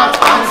God that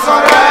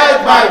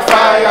answered by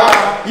fire.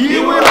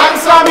 He will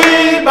answer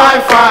me by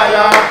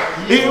fire.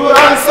 He will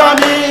answer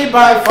me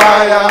by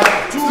fire.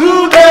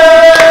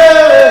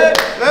 Today,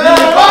 the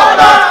God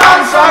that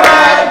answered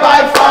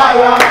by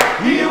fire.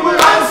 He will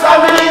answer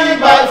me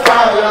by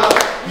fire.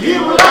 He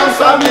will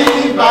answer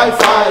me by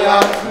fire.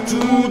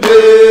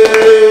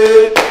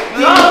 Today,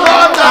 the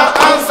God that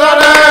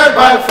answered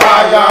by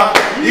fire.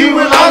 He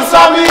will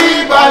answer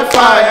me by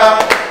fire.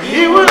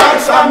 He will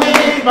answer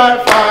me by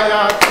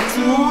fire.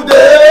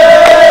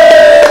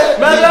 Today,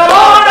 the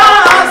Lord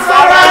that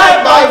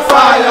answered by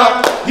fire.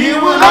 He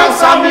will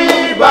answer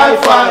me by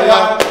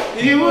fire.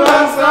 He will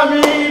answer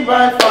me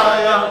by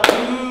fire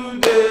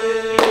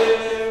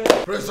today.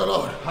 Praise the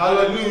Lord.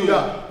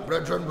 Hallelujah.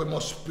 Brethren, we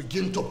must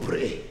begin to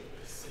pray.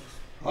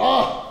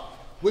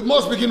 We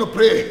must begin to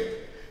pray.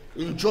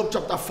 In Job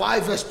chapter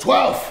 5 verse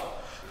 12,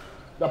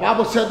 the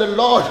Bible said the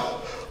Lord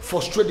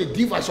frustrated the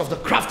device of the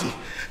crafty,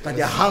 that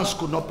their hands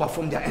could not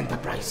perform their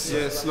enterprise.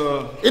 Yes,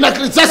 Lord. In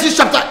Ecclesiastes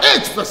chapter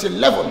 8 verse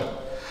 11,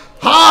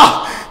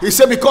 he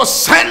said, because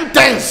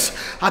sentence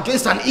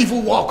against an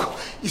evil work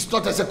is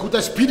not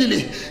executed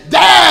speedily,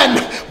 then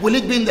will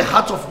it be in the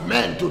heart of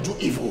men to do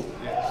evil.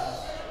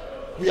 Yes.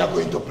 We are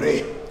going to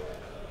pray.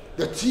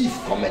 The thief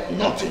cometh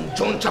not, in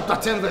John chapter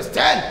 10 verse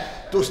 10,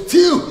 to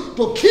steal,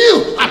 to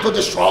kill, and to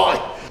destroy.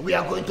 We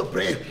are going to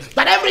pray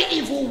that every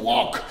evil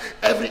work,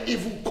 every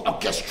evil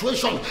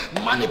orchestration,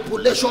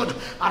 manipulation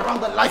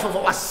around the life of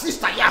our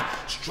sister here,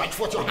 stretch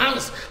forth your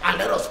hands and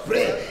let us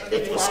pray.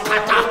 It will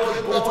scatter,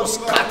 it will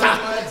scatter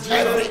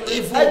every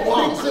evil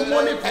work.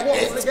 Let it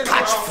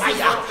catch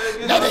fire,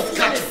 let it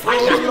catch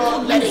fire,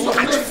 let it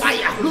catch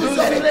fire, let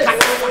it catch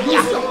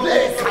fire,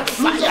 let it catch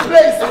fire,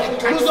 let it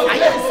catch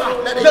fire,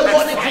 let it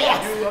catch fire,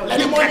 let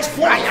it catch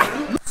fire.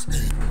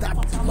 That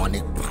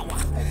demonic power,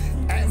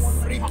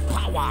 every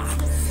power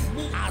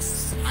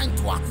assigned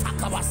to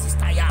attack our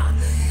sister here,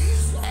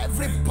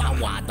 every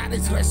power that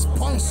is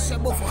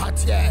responsible for her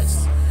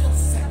tears,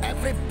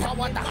 every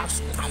power that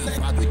has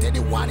tampered with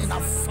anyone in her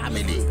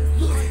family,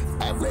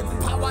 every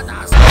power that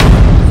has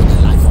tampered with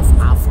the life of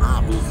her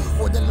farm,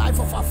 with the life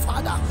of her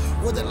father,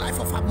 with the life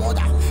of her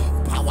mother,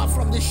 power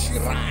from the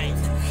shrine,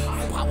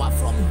 power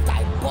from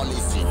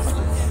diabolism,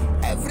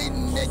 every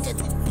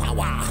negative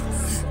power,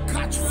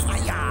 catch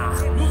fire,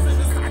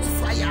 catch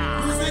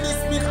fire,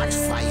 catch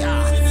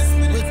fire.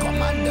 We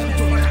command them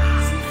to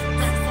die.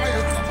 We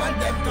command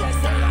them to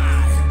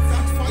die.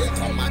 We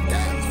command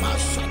them.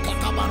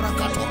 Mashakata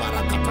barakata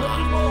barakata.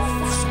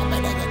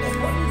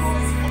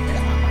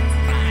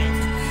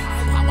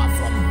 Power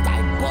from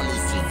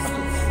diabolism.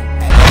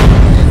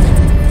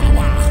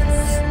 Power.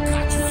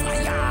 Catch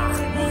fire.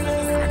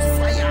 Catch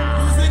fire.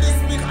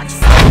 Catch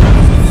fire.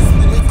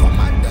 We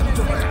command them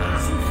to die.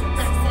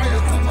 We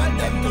command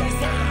them to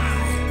die.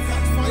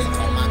 We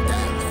command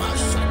them.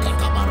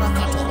 Mashakata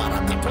barakata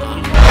barakata.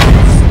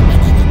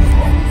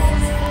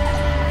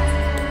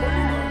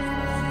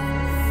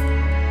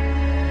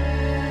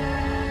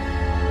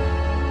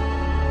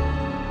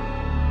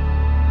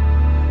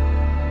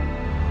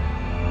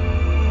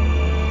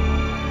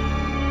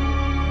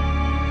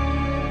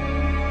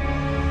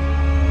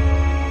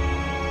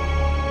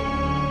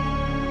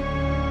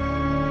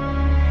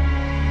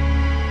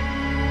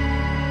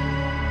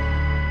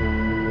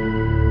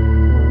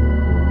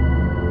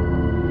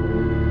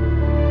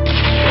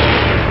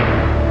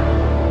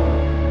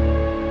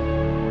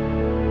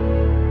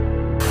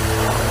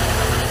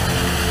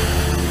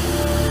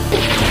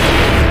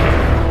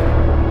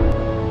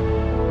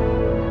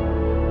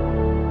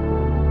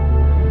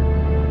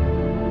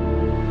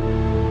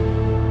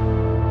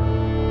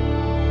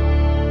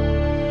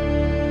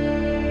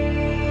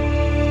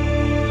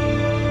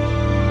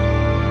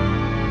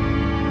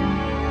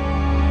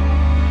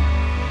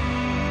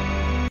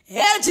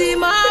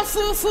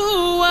 Fufu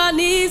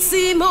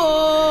anisimo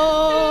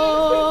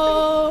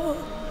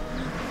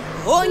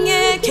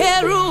onye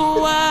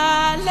keruwa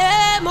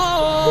lemo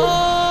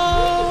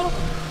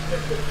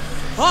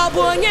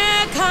obonye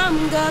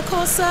kamga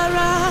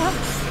kosara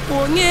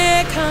onye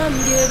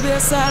kamge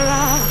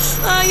besara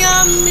anya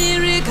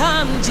mmiri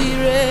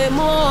kamjire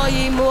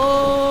moimo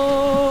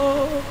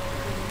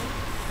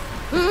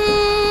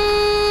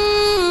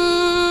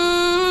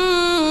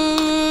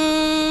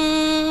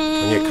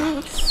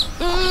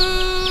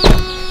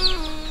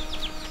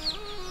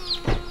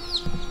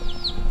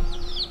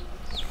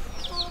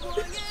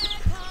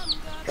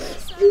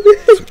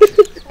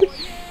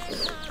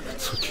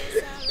It's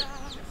okay.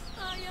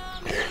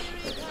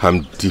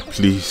 I'm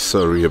deeply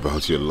sorry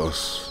about your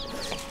loss,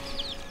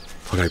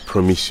 but I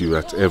promise you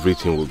that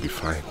everything will be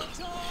fine.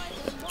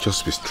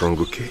 Just be strong,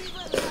 okay?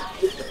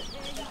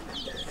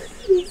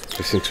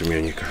 Listen to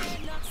me, Onyeka.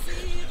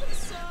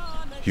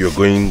 You're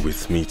going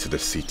with me to the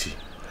city.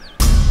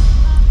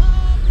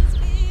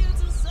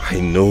 I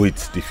know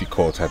it's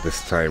difficult at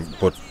this time,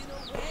 but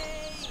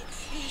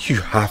you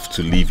have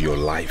to live your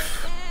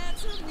life.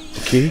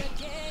 okay?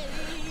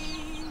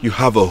 You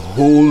have a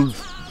whole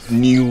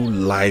new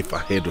life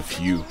ahead of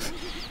you.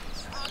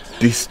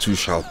 This too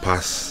shall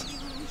pass.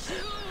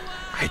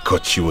 I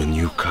got you a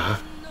new car.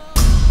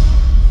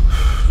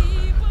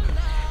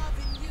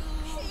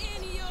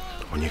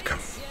 Onyeka,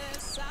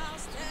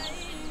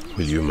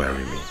 will you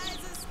marry me?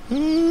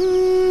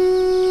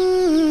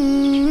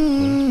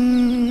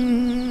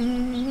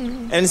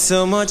 And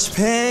so much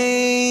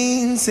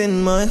pain's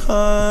in my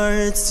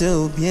heart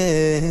to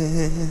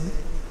bear,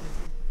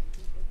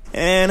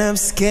 and I'm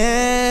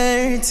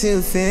scared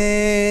to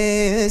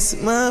face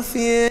my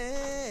fears.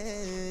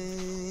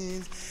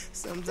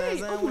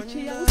 Sometimes I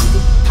wonder.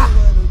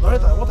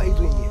 Loretta, what are you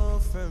doing here?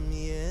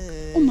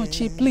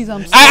 Onochi, please,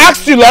 I'm sorry. I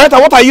asked you, Loretta,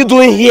 what are you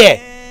doing here?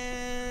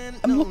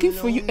 I'm looking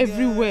for you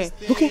everywhere.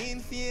 Okay.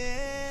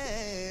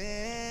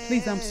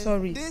 Please, I'm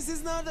sorry.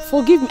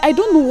 Forgive me. I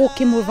don't know what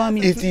came over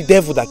me. It's the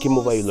devil that came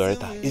over you,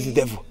 Loretta. It's the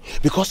devil.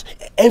 Because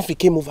envy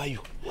came over you.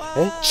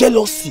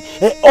 Jealousy.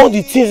 All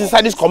the things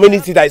inside this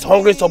community that is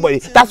hungry somebody.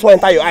 That's what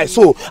enter your eyes.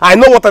 So, I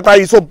know what enter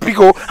you. So,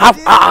 Pico,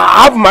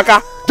 have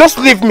Maka. Just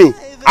leave me.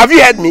 Have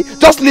you heard me?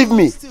 Just leave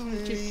me.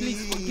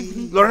 Please forgive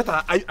me.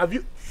 Loretta, have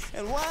you...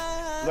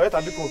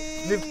 Loretta, Pico,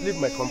 leave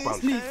my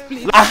compound.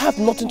 Please. I have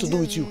nothing to do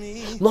with you.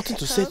 Nothing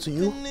to say to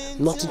you.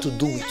 Nothing to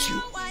do with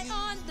you.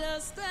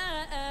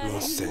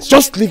 Nonsense.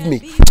 Just leave me.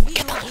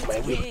 Get out of my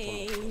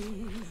way.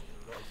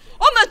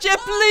 Onoche,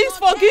 please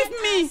forgive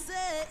me.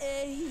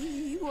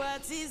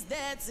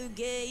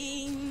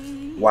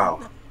 Wow.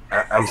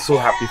 I'm so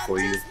happy for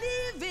you.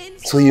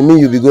 So you mean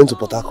you'll be going to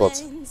Port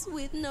Harcourt?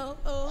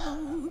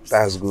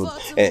 That's good.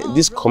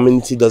 This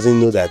community doesn't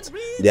know that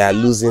they are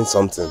losing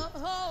something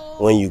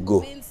when you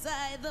go.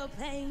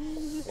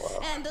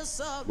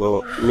 Wow.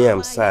 Well, me,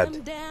 I'm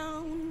sad.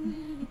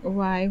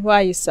 Why? Why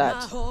are you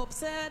sad?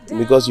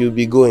 Because you'll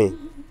be going.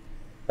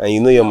 And you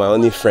know you're my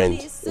only friend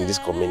in this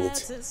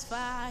community.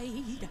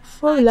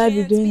 What will I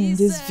be doing in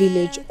this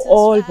village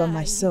all by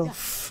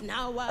myself?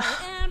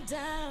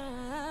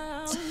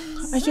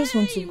 I just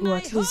want to go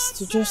at least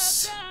to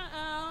just...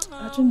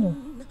 I don't know.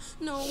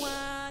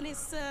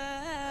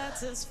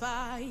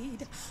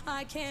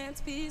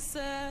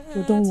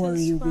 So don't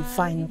worry, you'll be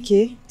fine,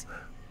 okay?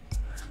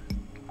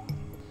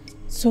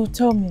 So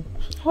tell me,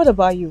 what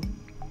about you?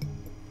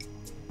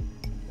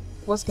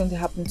 What's going to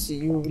happen to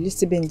you? Will you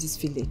still be in this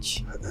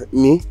village?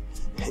 Me?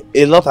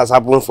 A lot has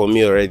happened for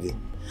me already.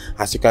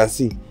 As you can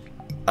see,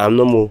 I'm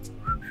no more.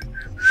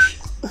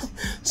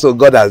 So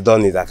God has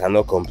done it, I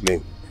cannot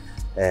complain.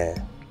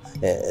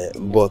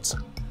 But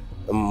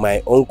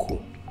my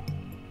uncle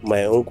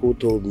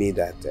told me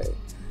that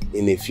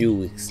in a few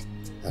weeks,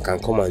 I can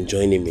come and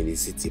join him in the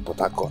city, Port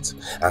Harcourt,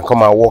 and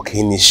come and work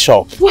in his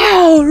shop.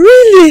 Wow,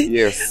 really?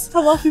 Yes.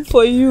 I'm happy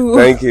for you.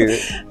 Thank you.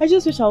 I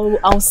just wish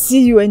I'll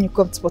see you when you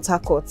come to Port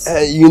Harcourt.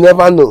 You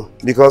never know,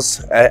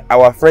 because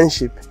our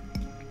friendship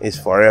is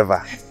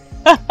forever.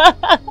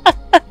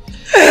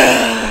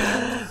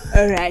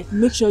 Alright,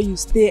 make sure you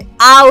stay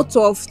out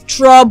of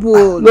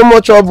trouble. No more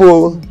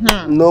trouble.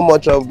 No more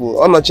trouble.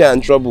 Onoche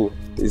and trouble.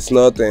 It's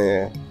not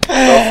a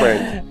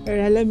friend.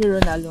 Alright, let me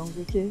run along,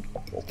 okay?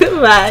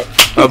 Bye.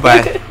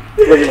 Bye-bye.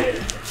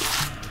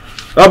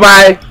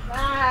 Bye-bye.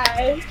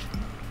 Bye.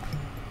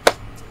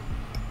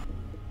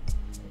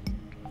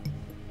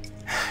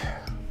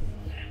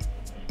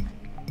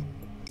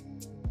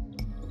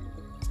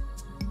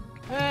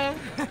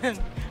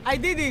 I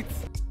did it.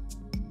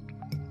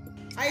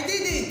 I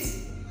did it.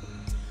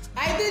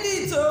 I did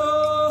it.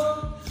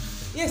 Oh,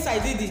 yes, I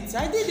did it.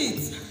 I did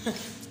it.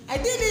 I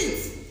did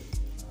it.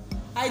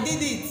 I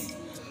did it.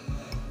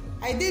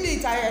 I did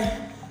it.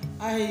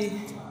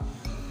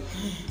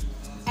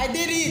 I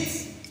did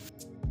it.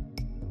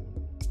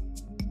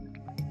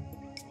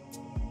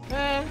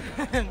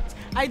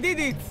 I did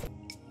it.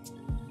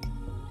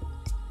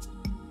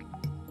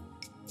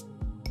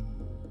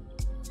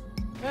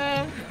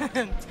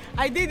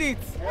 I did it.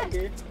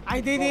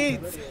 I did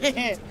it.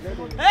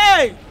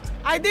 Hey,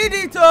 I did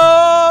it.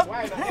 Oh,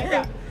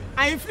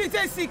 I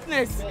inflicted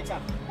sickness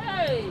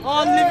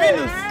on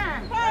Livinus.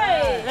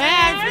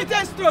 I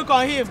inflicted stroke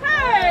on him.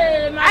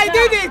 I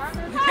did it.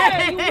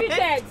 Hey, you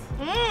wicked.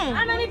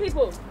 How many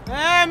people?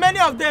 Many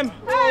of them.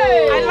 I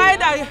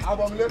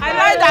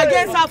lied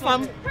against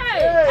Afam.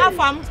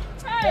 Afam.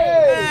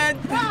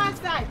 Go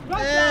outside.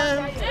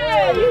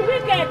 Hey, you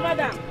wicked,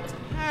 madam.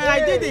 I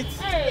did it.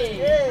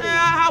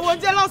 I was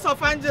jealous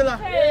of Angela.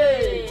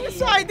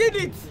 So I did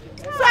it.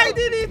 I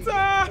did it.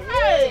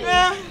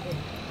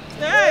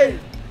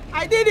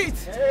 I did it.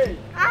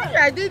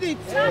 I did it.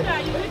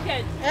 You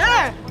wicked.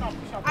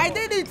 I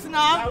did it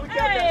now.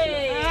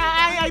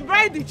 I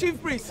bribed the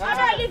chief priest to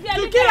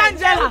kill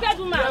Angela.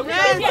 So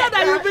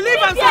that you believe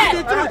I'm saying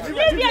the truth.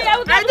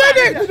 I did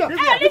it.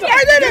 I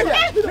did it.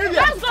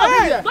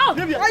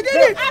 I did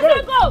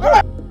it. Go.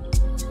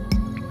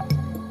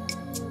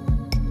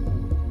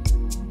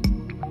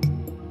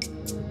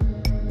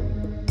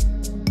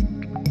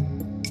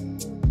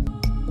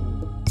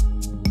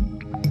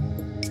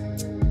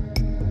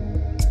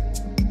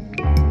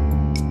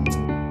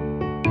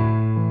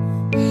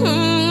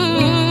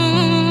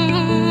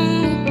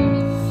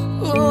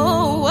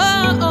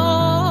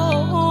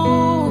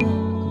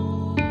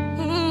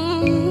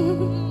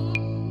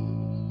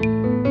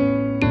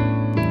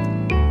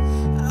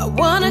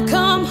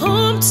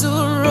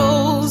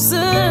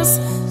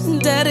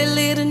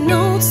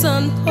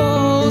 on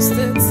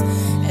post-its.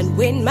 And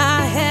when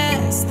my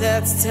hair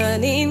starts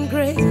turning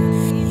gray,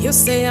 you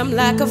say I'm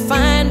like a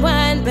fine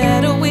wine,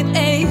 better with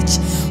age.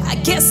 I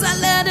guess I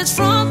learned it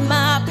from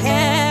my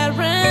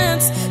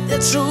parents. The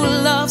true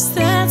love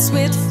starts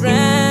with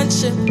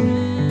friendship.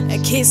 A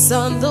kiss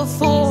on the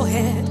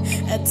forehead,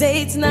 a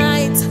date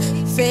night,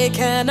 fake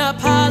an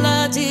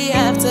apology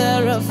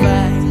after a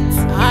fight.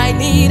 I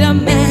need a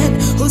man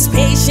who's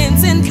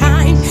patient and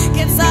kind,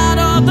 gets out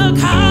of the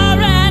car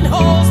and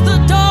holds the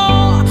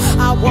door.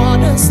 I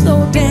wanna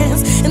slow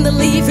dance in the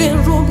living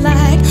room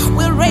like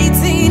we're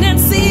 18 and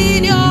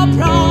senior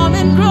prom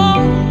and grow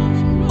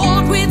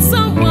old with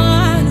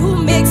someone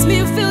who makes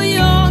me feel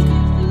young.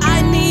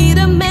 I need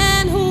a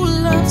man who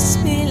loves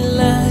me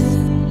like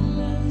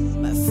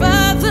my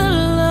father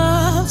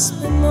loves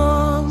my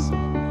mom.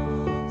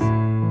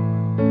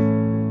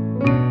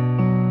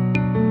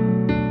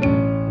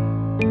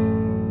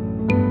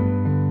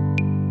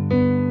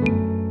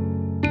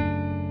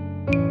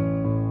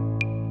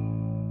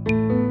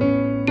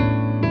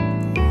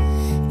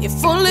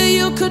 If only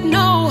you could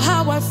know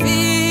how I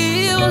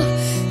feel,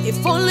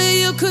 if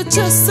only you could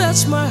just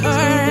touch my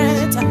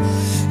heart,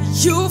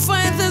 you'll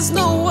find there's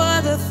no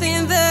other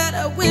thing that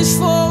I wish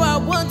for. I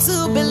want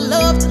to be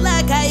loved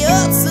like I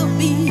ought to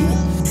be.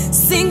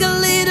 Sing a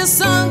little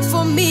song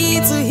for me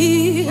to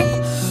hear,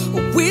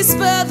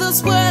 whisper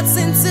those words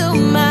into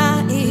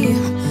my ear,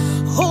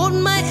 hold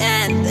my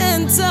hand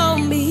and tell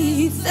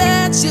me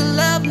that you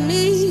love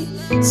me.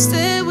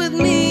 Stay with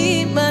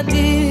me, my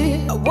dear.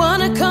 I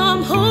wanna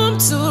come home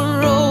to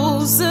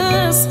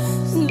roses,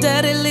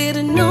 dirty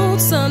little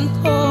notes on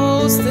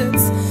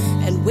post-its.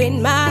 And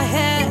when my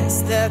hair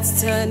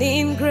starts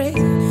turning gray,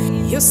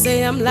 you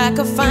say I'm like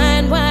a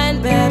fine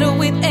wine, better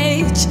with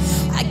age.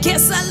 I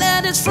guess I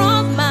learned it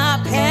from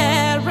my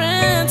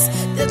parents.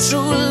 The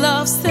true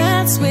love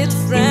starts with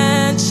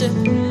friendship.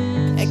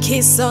 A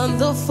kiss on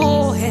the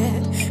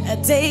forehead, a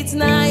date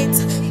night,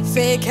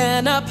 fake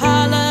an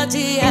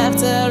apology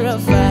after a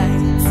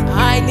fight.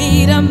 I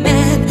need a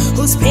man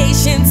who's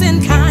patient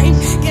and kind,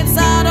 gets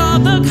out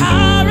of the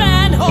car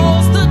and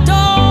holds the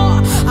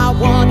door. I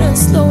wanna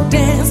slow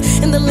dance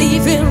in the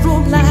living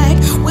room like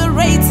we're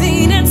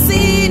 18 and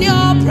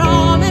senior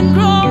prom and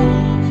grow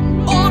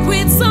old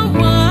with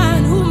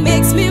someone who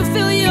makes me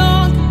feel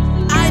young.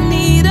 I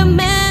need a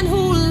man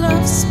who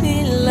loves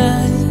me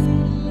like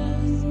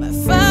my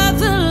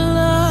father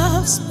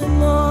loves my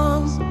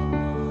mom.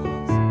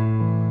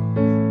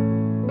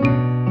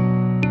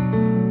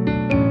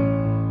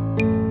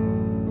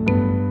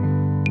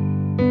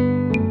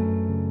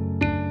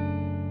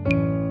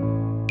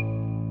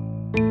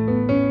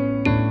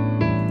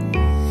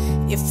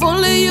 If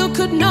only you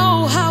could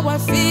know how I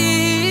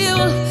feel,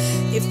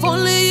 if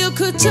only you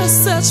could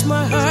just touch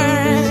my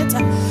heart,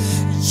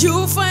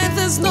 you'll find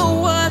there's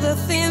no other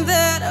thing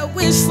that I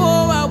wish for.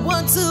 I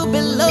want to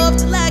be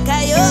loved like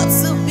I ought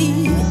to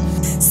be.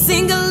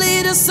 Sing a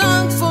little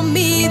song for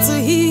me to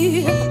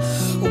hear,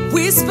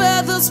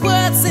 whisper those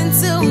words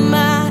into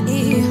my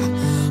ear,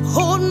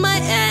 hold my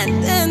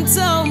hand and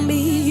tell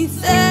me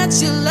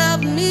that you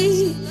love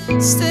me.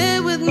 Stay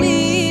with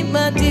me,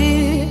 my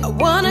dear. I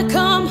wanna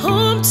come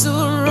home to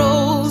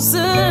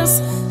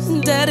roses,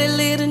 dirty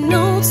little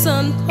notes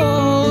on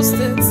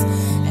post-its.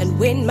 And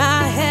when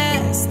my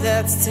hair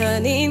starts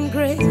turning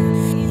gray,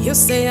 you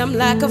say I'm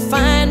like a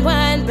fine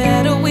wine,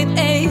 better with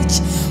age.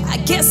 I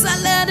guess I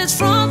learned it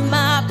from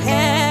my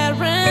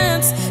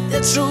parents.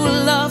 The true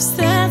love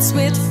starts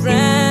with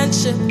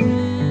friendship.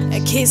 A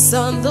kiss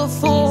on the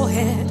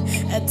forehead,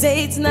 a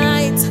date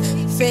night,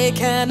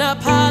 fake an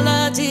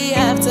apology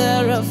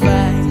after a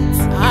fight.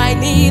 I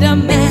need a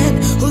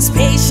man who's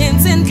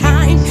patient and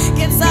kind,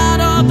 gets out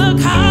of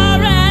the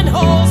car and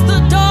holds the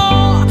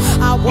door.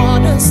 I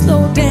wanna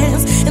slow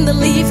dance in the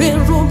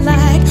living room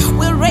like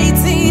we're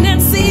 18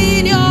 and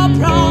senior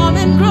prom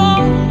and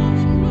grow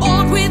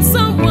old with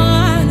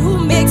someone who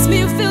makes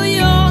me feel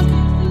young.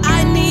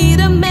 I need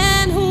a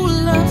man who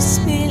loves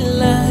me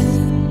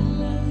like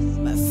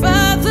my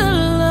father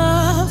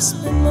loves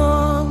my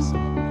mom.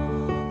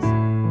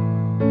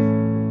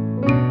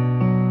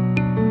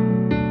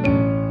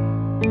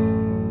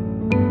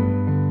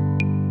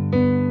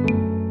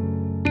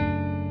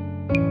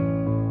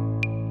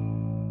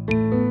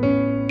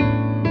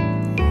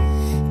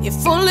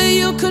 If only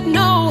you could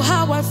know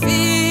how I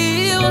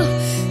feel,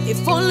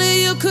 if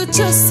only you could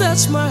just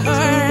touch my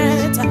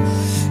heart,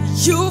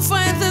 you'll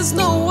find there's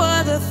no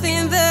other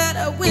thing that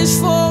I wish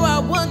for. I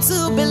want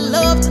to be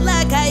loved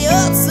like I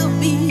ought to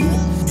be.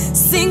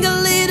 Sing a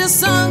little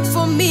song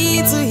for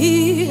me to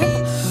hear,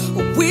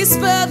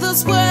 whisper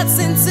those words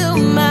into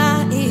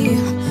my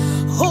ear,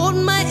 hold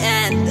my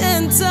hand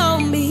and tell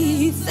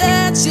me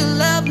that you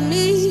love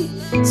me.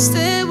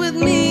 Stay with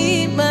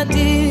me, my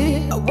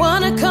dear. I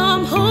wanna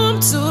come home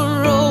to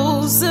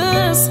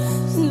roses,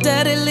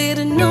 dirty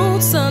little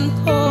notes on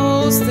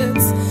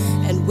post-its.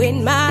 And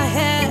when my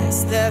hair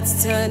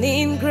starts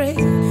turning gray,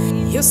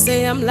 you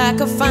say I'm like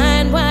a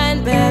fine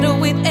wine, better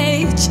with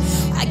age.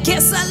 I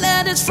Guess I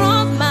learned it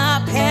from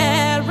my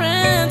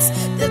parents.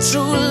 The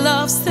true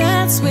love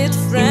starts with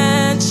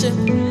friendship.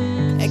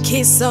 A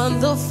kiss on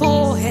the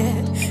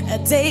forehead, a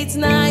date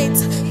night,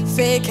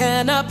 fake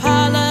an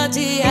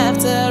apology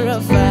after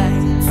a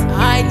fight.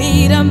 I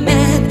need a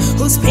man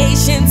who's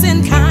patient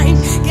and kind,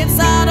 gets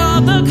out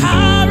of the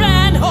car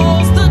and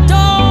holds the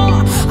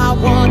door. I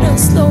wanna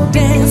slow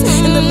dance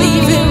in the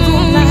living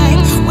room like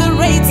we're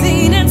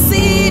 18 and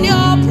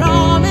senior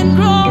prom and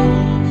grow.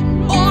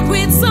 Or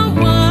with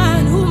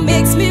someone who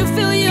makes me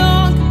feel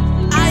young.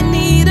 I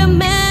need a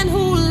man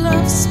who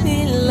loves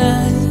me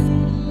like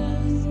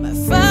my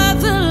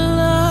father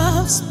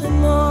loves my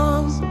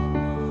mom.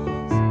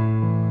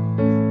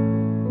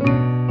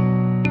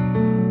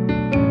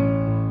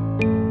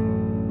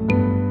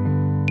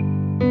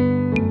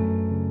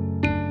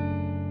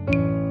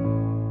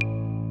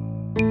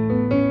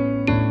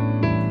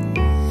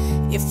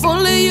 If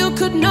only you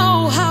could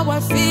know how I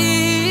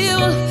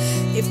feel.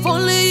 If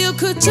only you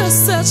could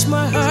just touch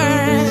my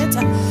heart.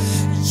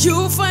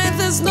 You'll find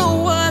there's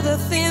no other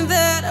thing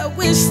that I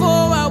wish for.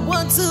 I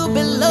want to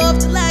be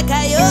loved like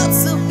I ought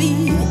to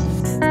be.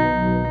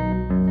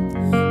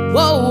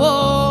 Whoa,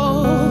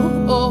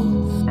 whoa, oh,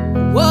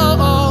 whoa,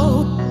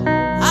 oh.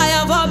 I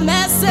have a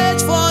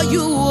message for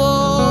you.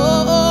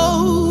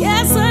 Oh,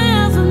 yes, I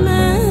have a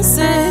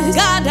message.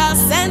 God has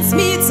sent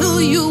me to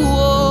you.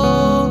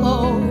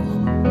 Oh,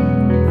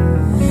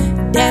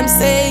 them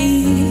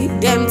say,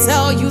 them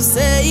tell you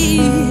say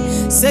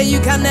you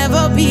can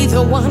never be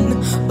the one.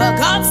 But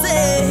God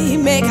say,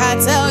 make I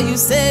tell you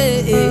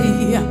say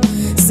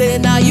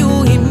now you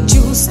him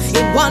juice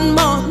in 1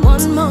 month,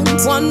 1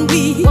 month, 1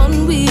 week,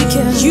 1 week.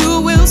 Yeah.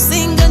 You will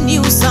sing a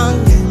new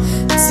song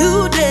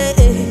 2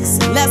 days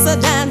lesser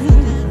than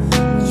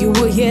you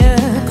will hear.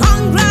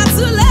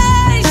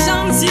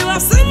 Congratulations, you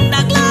have seen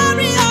the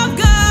glory of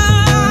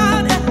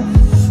God.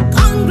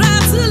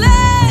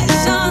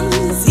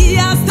 Congratulations, He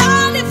has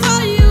done it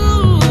for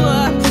you.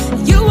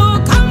 You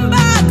will come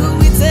back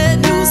with a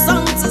new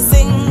song to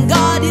sing.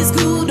 God is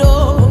good,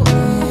 oh.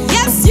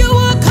 Yes, you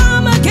will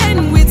come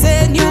again with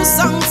a new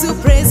song to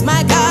praise.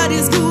 My God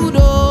is good,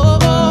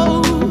 oh.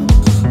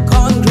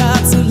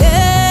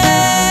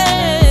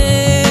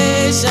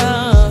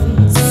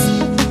 Congratulations.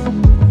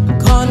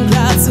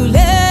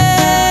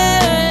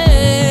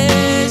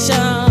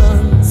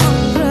 Congratulations.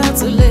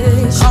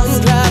 Congratulations.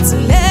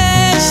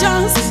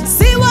 Congratulations.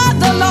 See what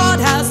the Lord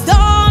has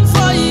done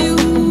for you.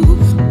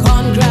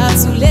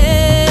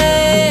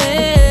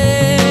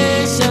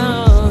 Congratulations.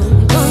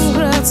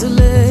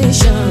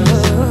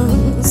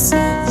 Congratulations.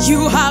 You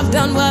have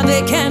done what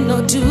they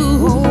cannot do.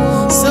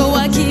 So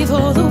I give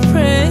all the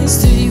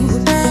praise to you.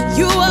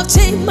 You have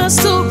changed my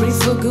story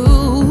for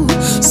good.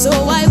 So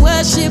I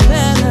worship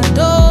and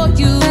adore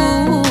you.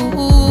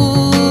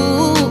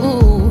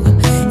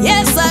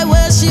 Yes, I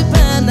worship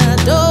and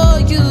adore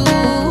you.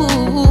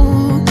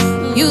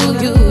 You.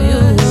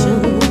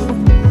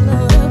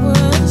 Lord, I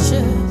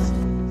worship.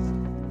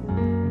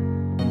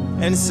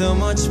 And so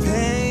much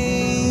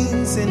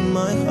pain's in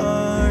my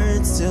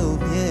heart to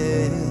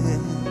bear,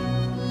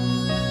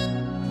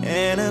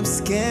 and I'm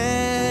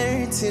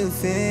scared to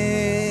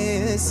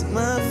face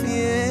my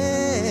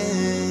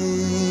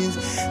fears.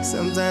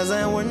 Sometimes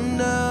I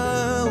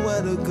wonder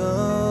where to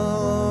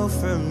go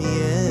from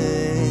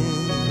here.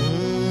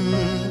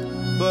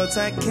 But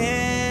I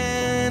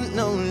can't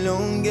no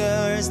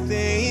longer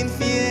stay in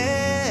fear.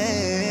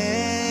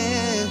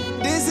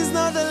 This is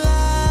not the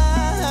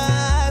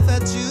life I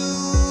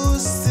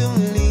choose to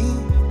live.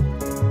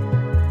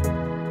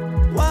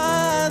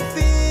 Why are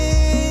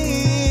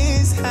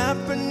things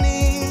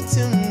happening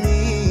to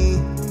me?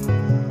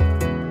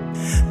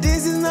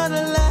 This is not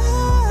a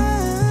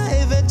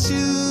life I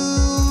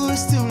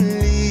choose to live.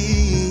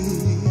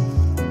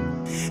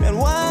 And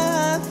why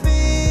are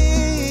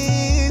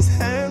things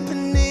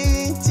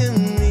happening to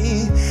me?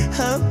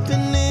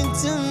 Happening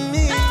to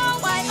me. Now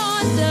I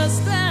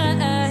understand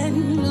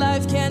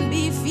life can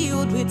be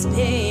filled with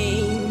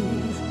pain.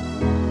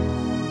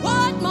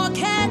 What more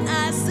can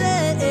I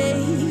say?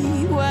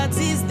 What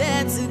is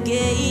there to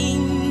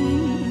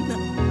gain?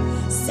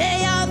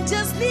 Say I'm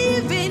just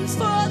living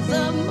for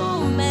the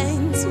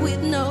moment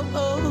with no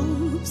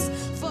hopes.